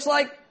leech looks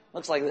like? It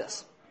looks like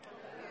this.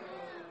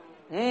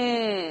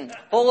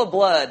 Full of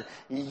blood.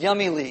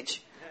 Yummy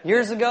leech.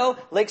 Years ago,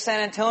 Lake San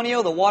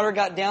Antonio, the water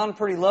got down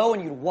pretty low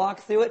and you'd walk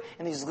through it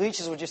and these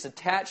leeches would just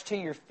attach to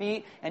your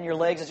feet and your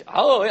legs.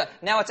 Oh, yeah.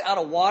 Now it's out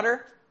of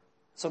water.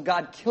 So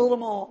God killed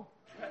them all.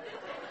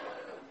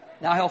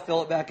 Now He'll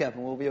fill it back up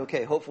and we'll be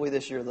okay. Hopefully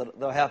this year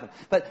that'll happen.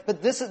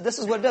 But this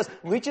is what it does.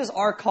 Leeches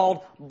are called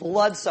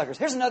bloodsuckers.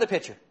 Here's another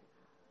picture.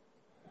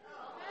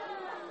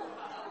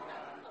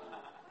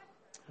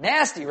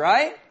 Nasty,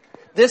 right?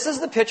 This is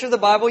the picture the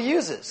Bible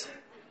uses.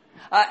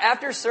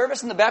 After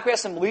service in the back, we have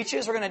some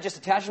leeches. We're going to just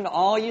attach them to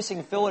all of you so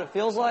you can feel what it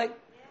feels like.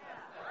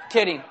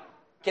 Kidding.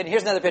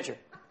 Here's another picture.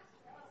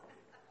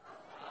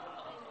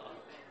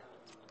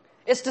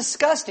 It's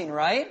disgusting,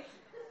 right?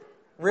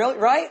 Really?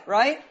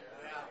 Right?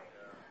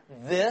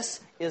 This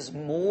is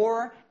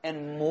more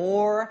and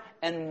more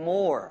and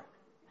more.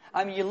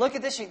 I mean, you look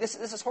at this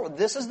is horrible.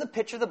 This is the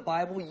picture the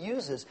Bible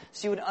uses.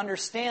 So you would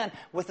understand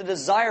what the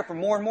desire for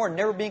more and more,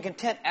 never being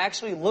content,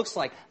 actually looks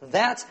like.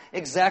 That's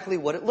exactly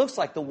what it looks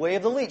like. The way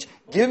of the leech.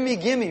 Give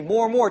me,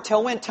 more and more.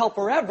 Till when? Till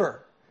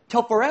forever.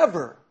 Till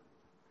forever.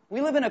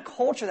 We live in a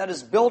culture that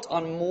is built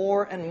on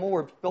more and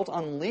more, built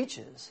on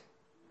leeches.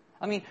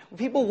 I mean,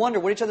 people wonder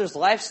what each other's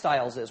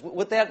lifestyles is.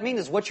 What that means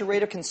is what's your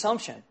rate of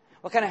consumption?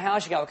 What kind of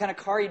house you got? What kind of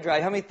car you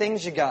drive? How many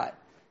things you got?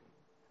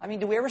 I mean,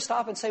 do we ever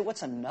stop and say,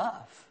 what's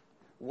enough?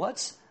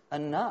 What's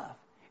enough?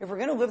 If we're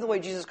going to live the way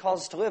Jesus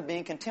calls us to live,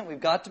 being content, we've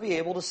got to be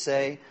able to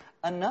say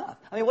enough.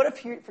 I mean, what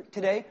if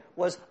today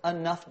was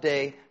enough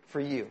day for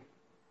you?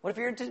 What if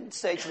you were to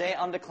say, today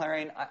I'm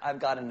declaring I've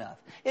got enough?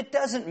 It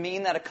doesn't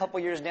mean that a couple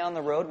years down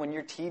the road when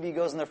your TV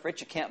goes in the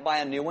fridge, you can't buy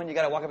a new one. You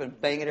got to walk up and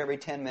bang it every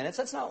 10 minutes.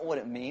 That's not what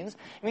it means.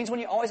 It means when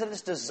you always have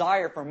this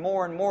desire for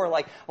more and more,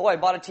 like, oh, I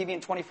bought a TV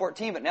in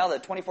 2014, but now the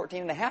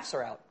 2014 and a halfs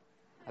are out.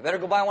 I better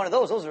go buy one of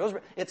those.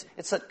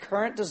 It's that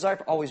current desire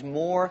for always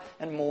more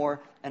and more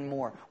and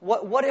more.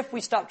 What if we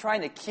stop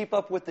trying to keep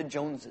up with the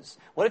Joneses?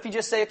 What if you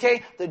just say,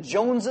 okay, the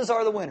Joneses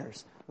are the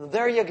winners.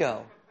 There you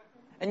go.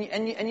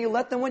 And you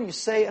let them win. You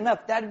say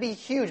enough. That'd be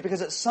huge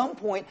because at some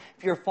point,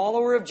 if you're a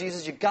follower of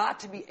Jesus, you've got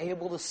to be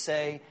able to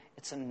say,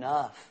 it's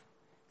enough.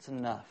 It's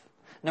enough.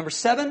 Number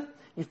 7,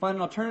 you find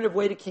an alternative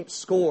way to keep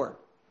score.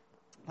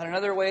 Find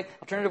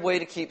alternative way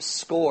to keep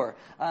score.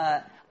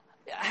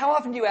 How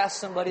often do you ask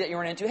somebody that you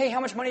run into, hey,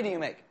 how much money do you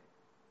make?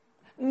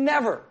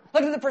 Never.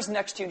 Look at the person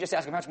next to you and just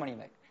ask them, how much money do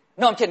you make?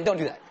 No, I'm kidding. Don't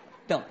do that.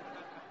 Don't.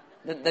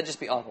 That'd just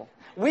be awful.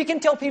 We can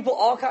tell people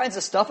all kinds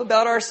of stuff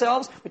about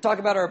ourselves. We talk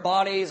about our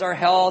bodies, our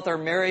health, our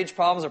marriage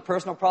problems, our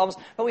personal problems,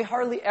 but we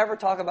hardly ever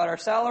talk about our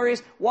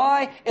salaries.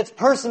 Why? It's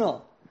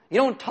personal. You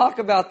don't talk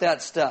about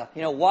that stuff.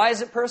 You know, why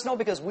is it personal?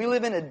 Because we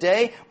live in a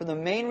day where the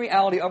main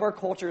reality of our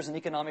culture is an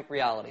economic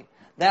reality.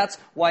 That's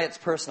why it's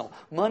personal.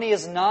 Money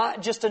is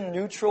not just a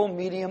neutral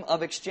medium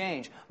of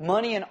exchange.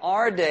 Money in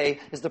our day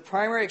is the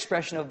primary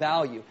expression of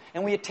value,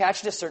 and we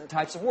attach it to certain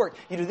types of work.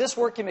 You do this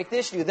work, you make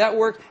this. You do that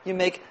work, you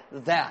make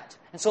that.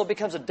 And so it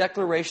becomes a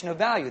declaration of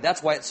value.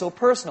 That's why it's so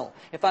personal.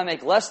 If I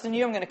make less than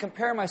you, I'm going to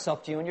compare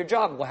myself to you and your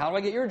job. Well, how do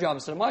I get your job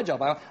instead of my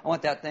job? I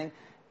want that thing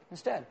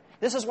instead.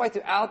 This is why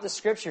throughout the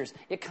Scriptures,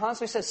 it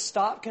constantly says,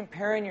 stop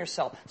comparing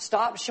yourself.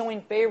 Stop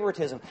showing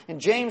favoritism. In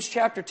James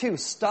chapter 2,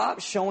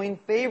 stop showing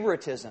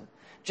favoritism.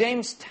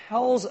 James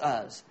tells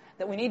us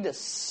that we need to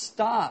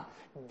stop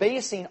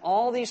basing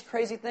all these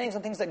crazy things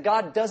on things that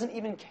God doesn't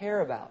even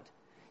care about.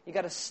 You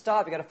got to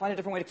stop. You got to find a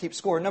different way to keep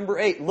score. Number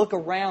 8, look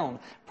around.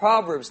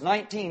 Proverbs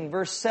 19,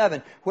 verse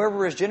 7.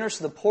 Whoever is generous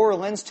to the poor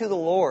lends to the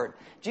Lord.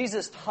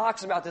 Jesus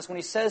talks about this when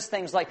he says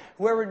things like,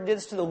 whoever did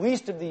this to the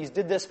least of these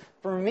did this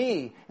for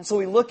me. And so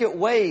we look at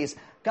ways,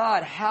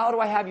 God, how do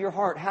I have your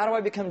heart? How do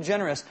I become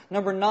generous?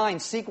 Number 9,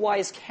 seek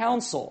wise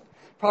counsel.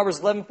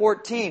 Proverbs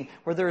 11:14,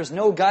 where there is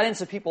no guidance,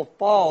 the people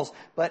falls,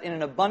 but in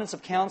an abundance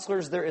of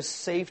counselors there is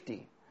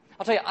safety.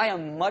 I'll tell you, I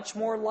am much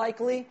more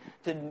likely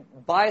to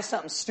buy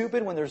something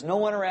stupid when there's no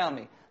one around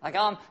me. Like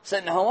I'm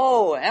sitting home,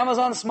 oh,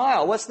 Amazon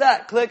Smile, what's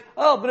that? Click,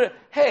 oh, but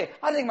hey,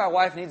 I think my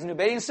wife needs a new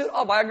bathing suit.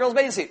 I'll buy a girl's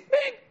bathing suit.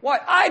 Bing! Why?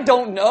 I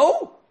don't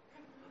know.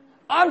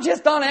 I'm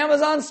just on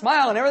Amazon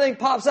Smile and everything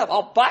pops up.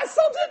 I'll buy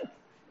something?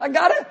 I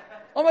got it?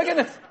 Oh my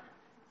goodness.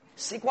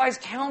 Seek wise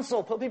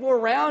counsel. Put people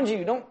around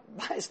you. Don't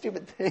buy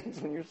stupid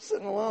things when you're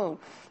sitting alone.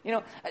 You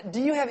know,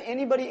 do you have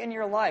anybody in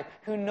your life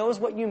who knows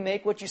what you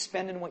make, what you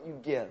spend, and what you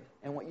give,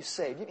 and what you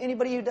save?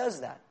 Anybody who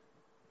does that?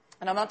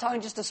 And I'm not talking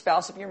just a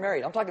spouse if you're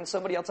married. I'm talking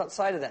somebody else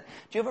outside of that.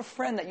 Do you have a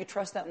friend that you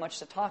trust that much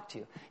to talk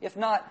to? If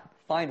not,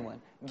 find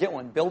one. Get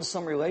one. Build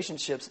some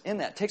relationships in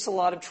that. It takes a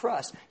lot of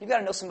trust. You've got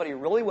to know somebody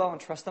really well and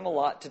trust them a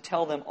lot to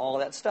tell them all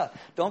that stuff.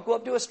 Don't go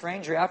up to a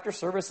stranger after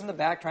service in the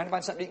back trying to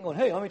find something to eat and going,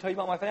 hey, let me tell you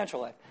about my financial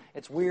life.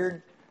 It's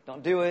weird.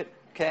 Don't do it.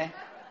 Okay?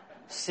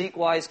 Seek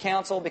wise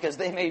counsel because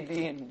they may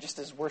be in just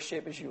as worse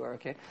shape as you are.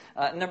 Okay?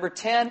 Number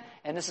 10,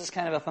 and this is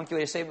kind of a funky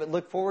way to say it, but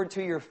look forward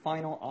to your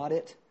final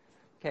audit.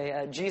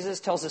 Okay, Jesus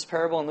tells this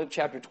parable in Luke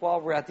chapter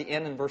 12. We're at the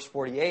end in verse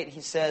 48.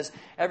 He says,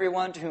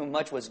 everyone to whom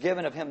much was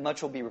given, of him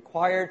much will be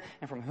required,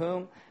 and from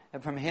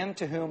him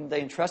to whom they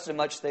entrusted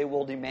much, they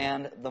will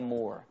demand the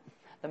more.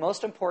 The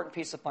most important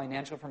piece of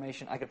financial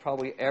information I could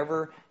probably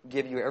ever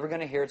give you, ever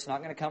going to hear, it's not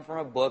going to come from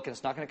a book, and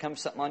it's not going to come from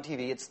something on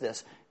TV. It's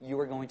this: you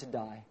are going to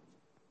die.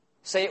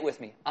 Say it with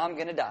me. I'm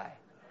going to die.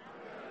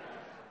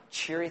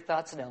 Cheery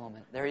thoughts and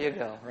element. There you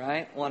go,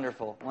 right?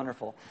 Wonderful,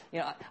 wonderful. You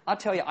know, I'll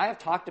tell you, I have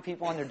talked to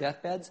people on their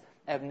deathbeds.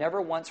 I've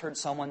never once heard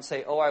someone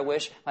say, oh, I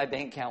wish my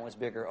bank account was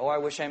bigger. Oh, I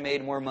wish I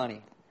made more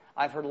money.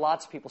 I've heard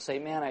lots of people say,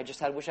 man, I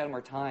wish I had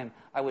more time.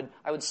 I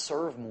would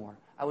serve more.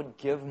 I would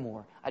give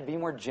more. I'd be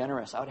more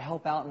generous. I would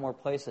help out in more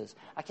places.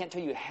 I can't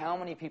tell you how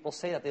many people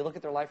say that. They look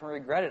at their life and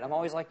regret it. I'm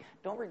always like,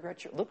 don't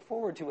regret look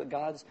forward to what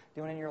God's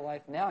doing in your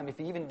life now. I mean, if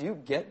you even do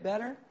get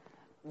better,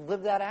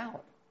 live that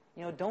out.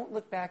 You know, don't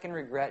look back in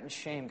regret and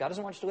shame. God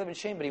doesn't want you to live in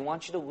shame, but He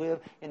wants you to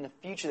live in the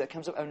future that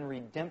comes up in a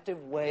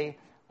redemptive way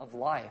of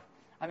life.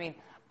 I mean,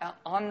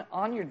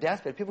 on your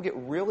deathbed, people get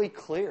really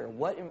clear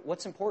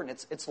what's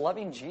important. It's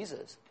loving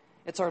Jesus.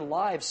 It's our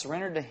lives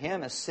surrendered to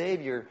Him as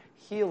Savior,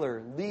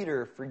 healer,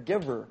 leader,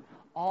 forgiver.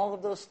 All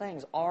of those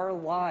things, our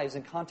lives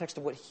in context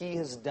of what He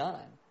has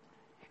done.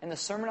 In the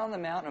Sermon on the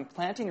Mount and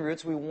Planting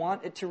Roots, we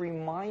want it to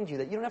remind you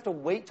that you don't have to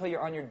wait till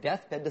you're on your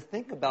deathbed to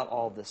think about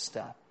all this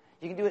stuff.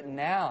 You can do it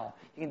now.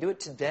 You can do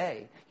it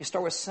today. You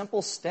start with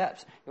simple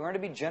steps. You learn to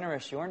be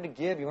generous. You learn to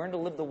give. You learn to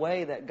live the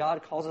way that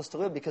God calls us to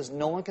live, because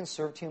no one can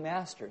serve two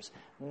masters.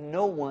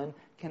 No one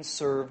can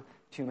serve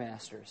two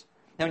masters.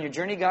 Now, in your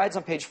journey guides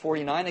on page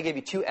 49, I gave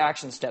you 2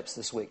 action steps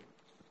this week.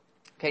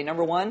 Okay,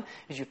 number 1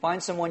 is you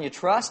find someone you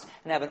trust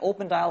and have an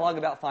open dialogue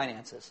about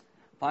finances.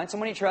 Find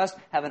someone you trust,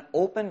 have an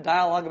open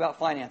dialogue about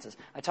finances.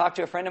 I talked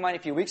to a friend of mine a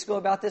few weeks ago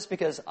about this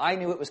because I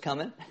knew it was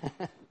coming,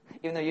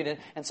 even though you didn't.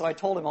 And so I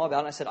told him all about it,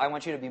 and I said, I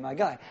want you to be my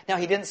guy. Now,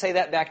 he didn't say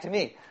that back to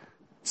me.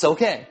 It's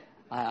okay.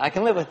 I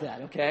can live with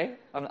that, okay?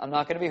 I'm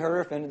not going to be hurt or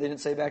offended. They didn't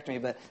say it back to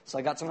me. So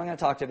I got someone I'm going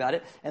to talk to about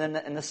it. And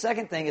then the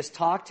second thing is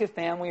talk to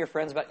family or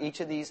friends about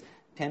each of these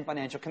 10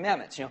 financial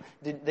commandments.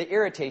 Did they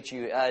irritate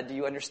you? Do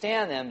you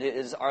understand them?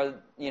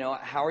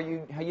 How are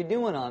you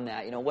doing on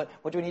that?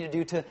 What do we need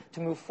to do to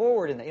move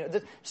forward in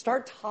that?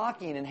 Start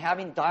talking and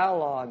having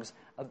dialogues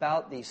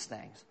about these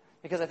things.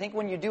 Because I think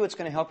when you do, it's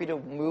going to help you to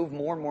move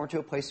more and more to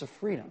a place of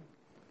freedom.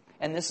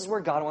 And this is where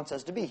God wants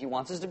us to be. He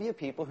wants us to be a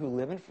people who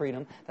live in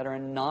freedom, that are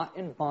not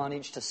in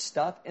bondage to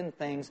stuff and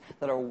things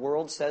that our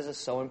world says is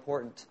so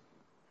important.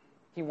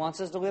 He wants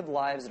us to live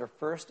lives that are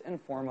first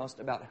and foremost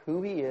about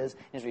who He is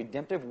and His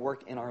redemptive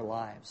work in our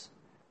lives.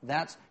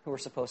 That's who we're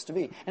supposed to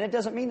be. And it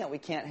doesn't mean that we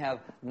can't have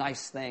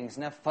nice things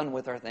and have fun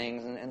with our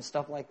things and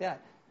stuff like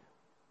that.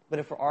 But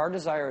if our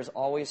desire is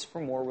always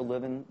for more, we're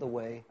living the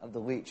way of the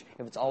leech.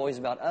 If it's always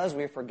about us,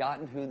 we've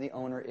forgotten who the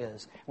owner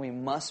is. We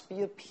must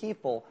be a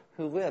people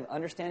who live,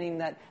 understanding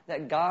that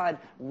God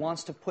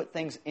wants to put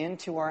things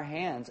into our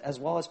hands as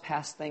well as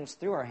pass things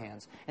through our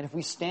hands. And if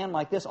we stand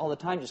like this all the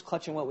time, just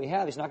clutching what we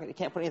have, He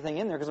can't put anything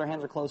in there because our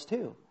hands are closed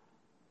too.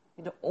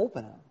 We need to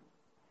open them.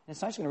 And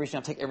it's not just going to reach down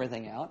and take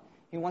everything out.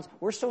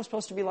 We're still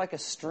supposed to be like a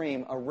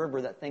stream, a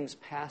river that things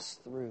pass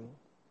through.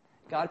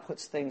 God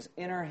puts things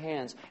in our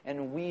hands,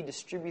 and we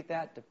distribute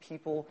that to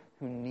people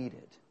who need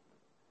it.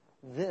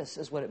 This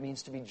is what it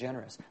means to be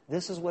generous.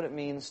 This is what it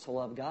means to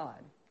love God.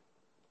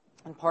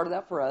 And part of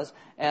that for us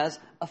as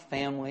a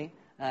family,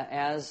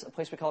 as a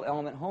place we call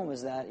Element Home,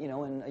 is that,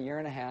 in a year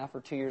and a half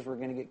or 2 years, we're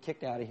going to get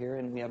kicked out of here,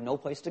 and we have no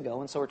place to go,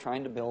 and so we're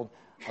trying to build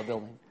a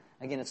building.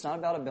 Again, it's not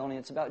about a building,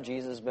 it's about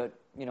Jesus, but,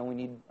 we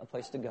need a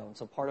place to go. And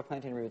so part of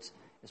Planting Roots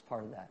is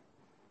part of that.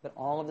 But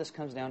all of this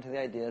comes down to the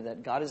idea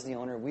that God is the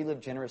owner. We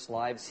live generous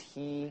lives.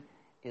 He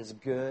is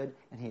good,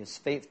 and He is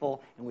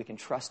faithful, and we can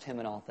trust Him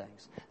in all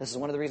things. This is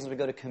one of the reasons we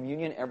go to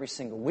communion every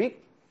single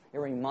week. It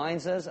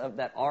reminds us of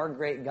that our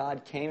great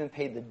God came and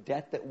paid the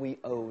debt that we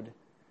owed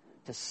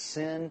to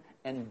sin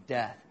and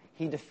death.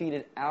 He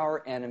defeated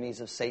our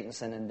enemies of Satan,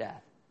 sin, and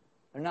death.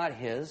 They're not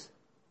His.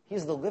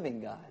 He's the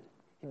living God.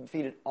 He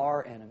defeated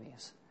our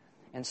enemies.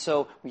 And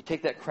so we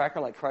take that cracker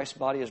like Christ's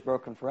body is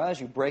broken for us.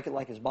 You break it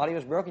like His body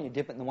was broken. You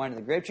dip it in the wine of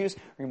the grape juice.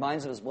 It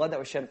reminds of His blood that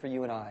was shed for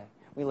you and I.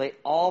 We lay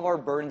all of our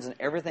burdens and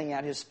everything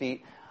at His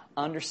feet,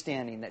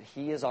 understanding that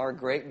He is our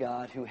great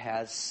God who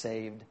has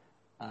saved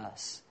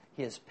us.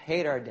 He has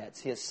paid our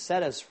debts. He has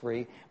set us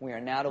free. We are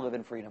now to live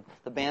in freedom.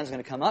 The band's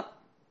going to come up.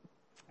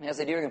 And as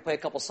they do, we're going to play a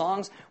couple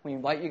songs. We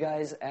invite you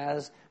guys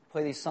as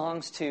play these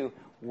songs to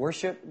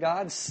worship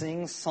God,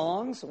 sing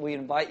songs. We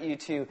invite you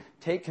to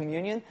take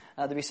communion.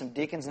 There'll be some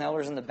deacons and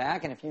elders in the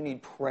back. And if you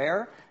need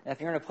prayer, if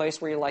you're in a place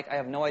where you're like, I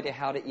have no idea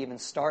how to even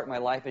start, my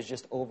life is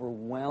just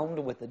overwhelmed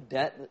with the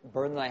debt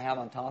burden that I have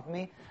on top of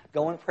me,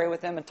 go and pray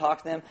with them and talk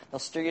to them. They'll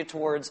steer you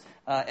towards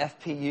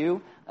FPU.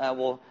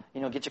 We'll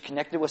get you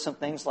connected with some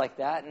things like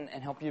that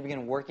and help you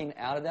begin working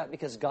out of that,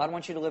 because God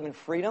wants you to live in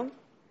freedom.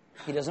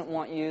 He doesn't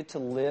want you to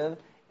live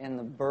in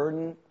the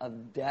burden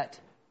of debt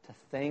to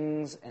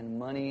things and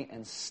money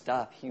and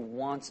stuff. He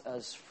wants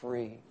us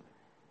free.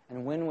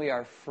 And when we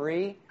are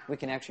free, we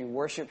can actually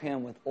worship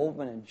Him with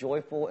open and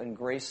joyful and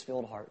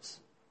grace-filled hearts.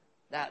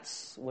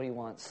 That's what He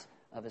wants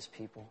of His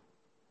people.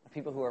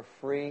 People who are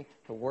free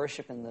to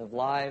worship and live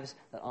lives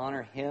that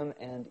honor Him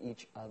and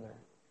each other.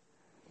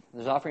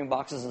 There's offering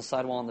boxes on the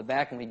sidewall in the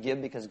back, and we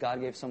give because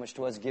God gave so much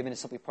to us. Giving is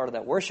simply part of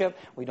that worship.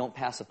 We don't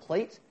pass a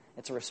plate.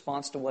 It's a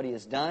response to what He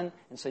has done,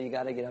 and so you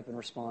got to get up and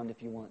respond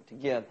if you want to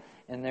give.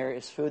 And there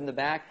is food in the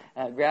back.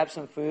 Grab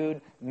some food,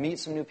 meet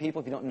some new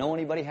people. If you don't know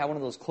anybody, have one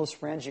of those close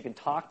friends you can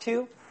talk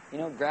to.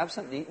 Grab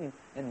something to eat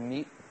and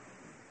meet.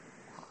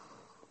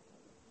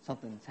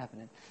 Something's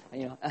happening.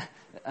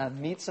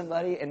 Meet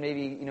somebody and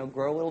maybe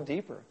grow a little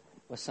deeper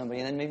with somebody,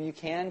 and then maybe you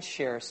can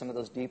share some of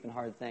those deep and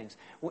hard things.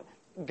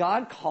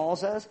 God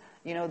calls us,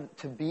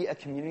 to be a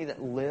community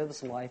that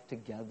lives life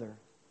together.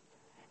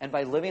 And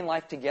by living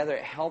life together,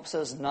 it helps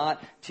us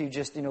not to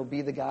just,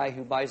 be the guy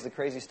who buys the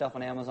crazy stuff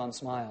on Amazon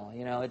Smile.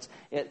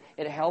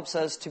 It helps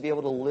us to be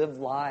able to live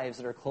lives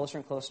that are closer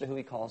and closer to who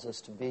He calls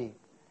us to be.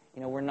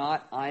 We're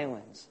not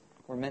islands.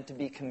 We're meant to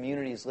be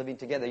communities living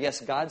together.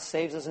 Yes, God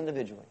saves us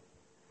individually.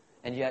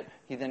 And yet,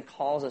 He then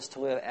calls us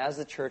to live as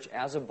the church,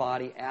 as a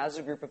body, as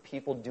a group of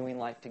people doing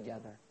life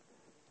together.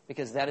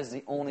 Because that is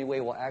the only way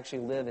we'll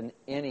actually live in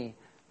any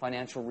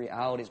financial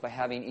realities, by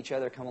having each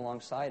other come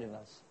alongside of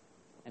us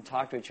and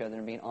talk to each other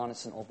and being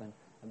honest and open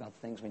about the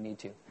things we need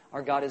to.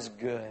 Our God is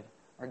good.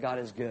 Our God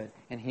is good.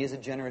 And He is a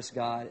generous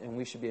God, and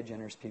we should be a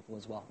generous people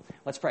as well.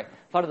 Let's pray.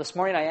 Father, this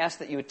morning I ask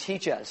that You would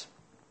teach us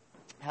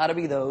how to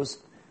be those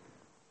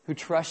who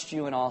trust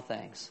You in all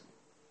things.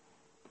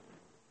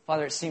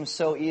 Father, it seems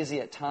so easy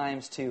at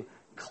times to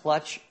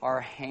clutch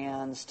our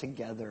hands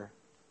together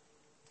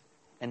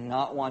and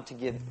not want to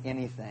give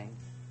anything.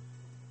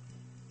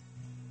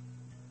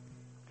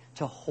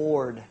 To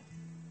hoard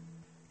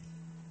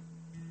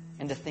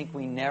and to think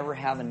we never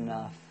have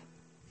enough.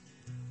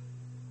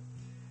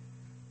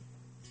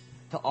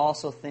 To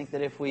also think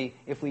that if we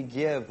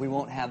give, we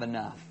won't have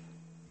enough.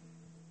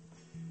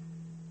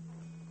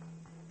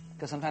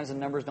 Because sometimes the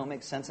numbers don't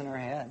make sense in our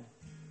head.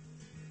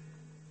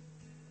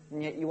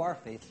 And yet you are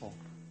faithful.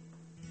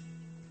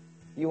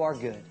 You are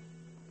good.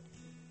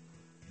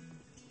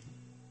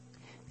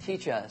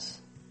 Teach us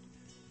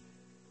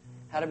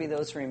how to be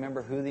those who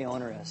remember who the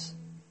owner is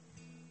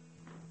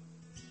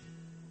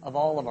of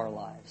all of our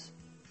lives.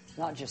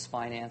 Not just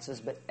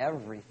finances, but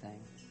everything.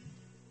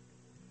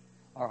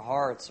 Our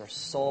hearts, our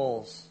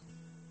souls,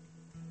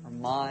 our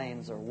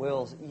minds, our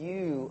wills.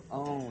 You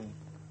own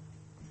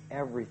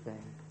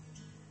everything.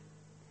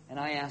 And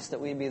I ask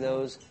that we be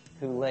those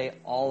who lay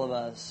all of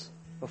us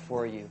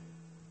before you,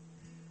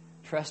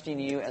 trusting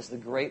you as the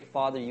great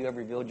Father you have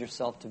revealed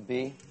yourself to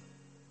be.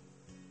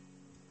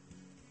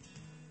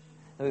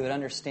 That we would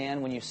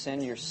understand when you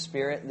send your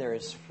Spirit, there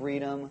is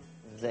freedom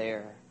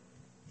there.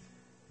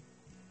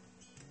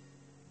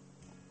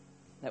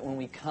 That when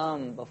we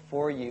come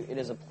before you, it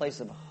is a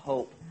place of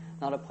hope,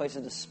 not a place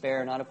of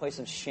despair, not a place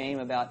of shame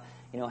about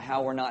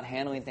how we're not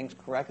handling things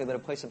correctly, but a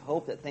place of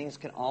hope that things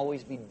can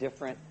always be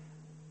different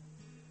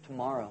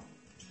tomorrow.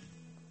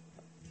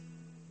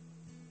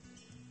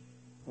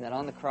 And that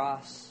on the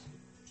cross,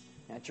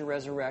 at your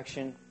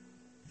resurrection,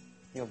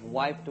 you have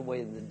wiped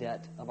away the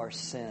debt of our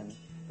sin,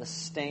 the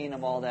stain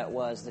of all that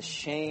was, the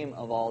shame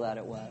of all that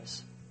it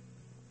was.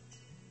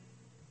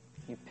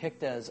 You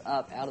picked us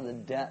up out of the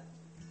debt,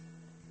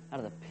 out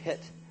of the pit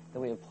that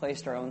we have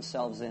placed our own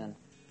selves in.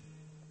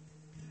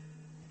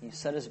 You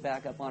set us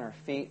back up on our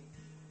feet,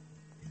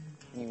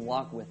 and you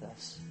walk with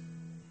us.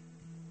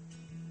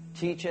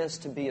 Teach us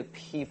to be a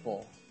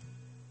people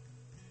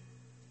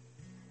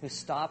who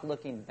stop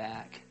looking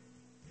back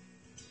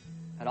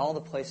at all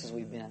the places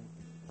we've been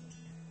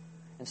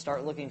and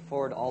start looking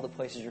forward to all the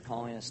places you're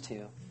calling us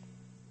to.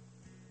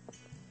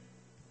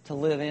 To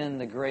live in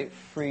the great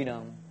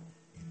freedom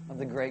of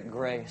the great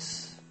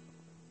grace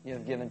you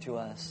have given to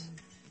us.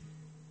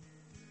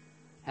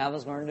 Have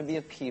us learn to be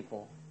a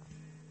people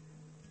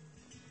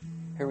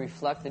who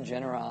reflect the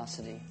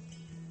generosity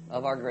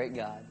of our great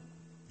God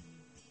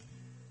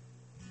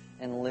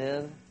and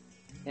live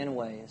in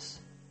ways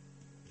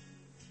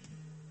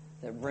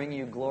that bring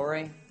you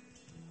glory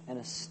and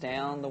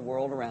astound the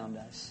world around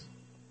us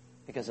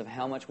because of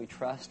how much we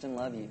trust and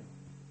love you.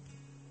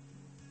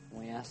 And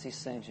we ask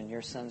these things in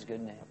your Son's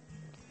good name.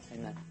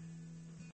 Amen.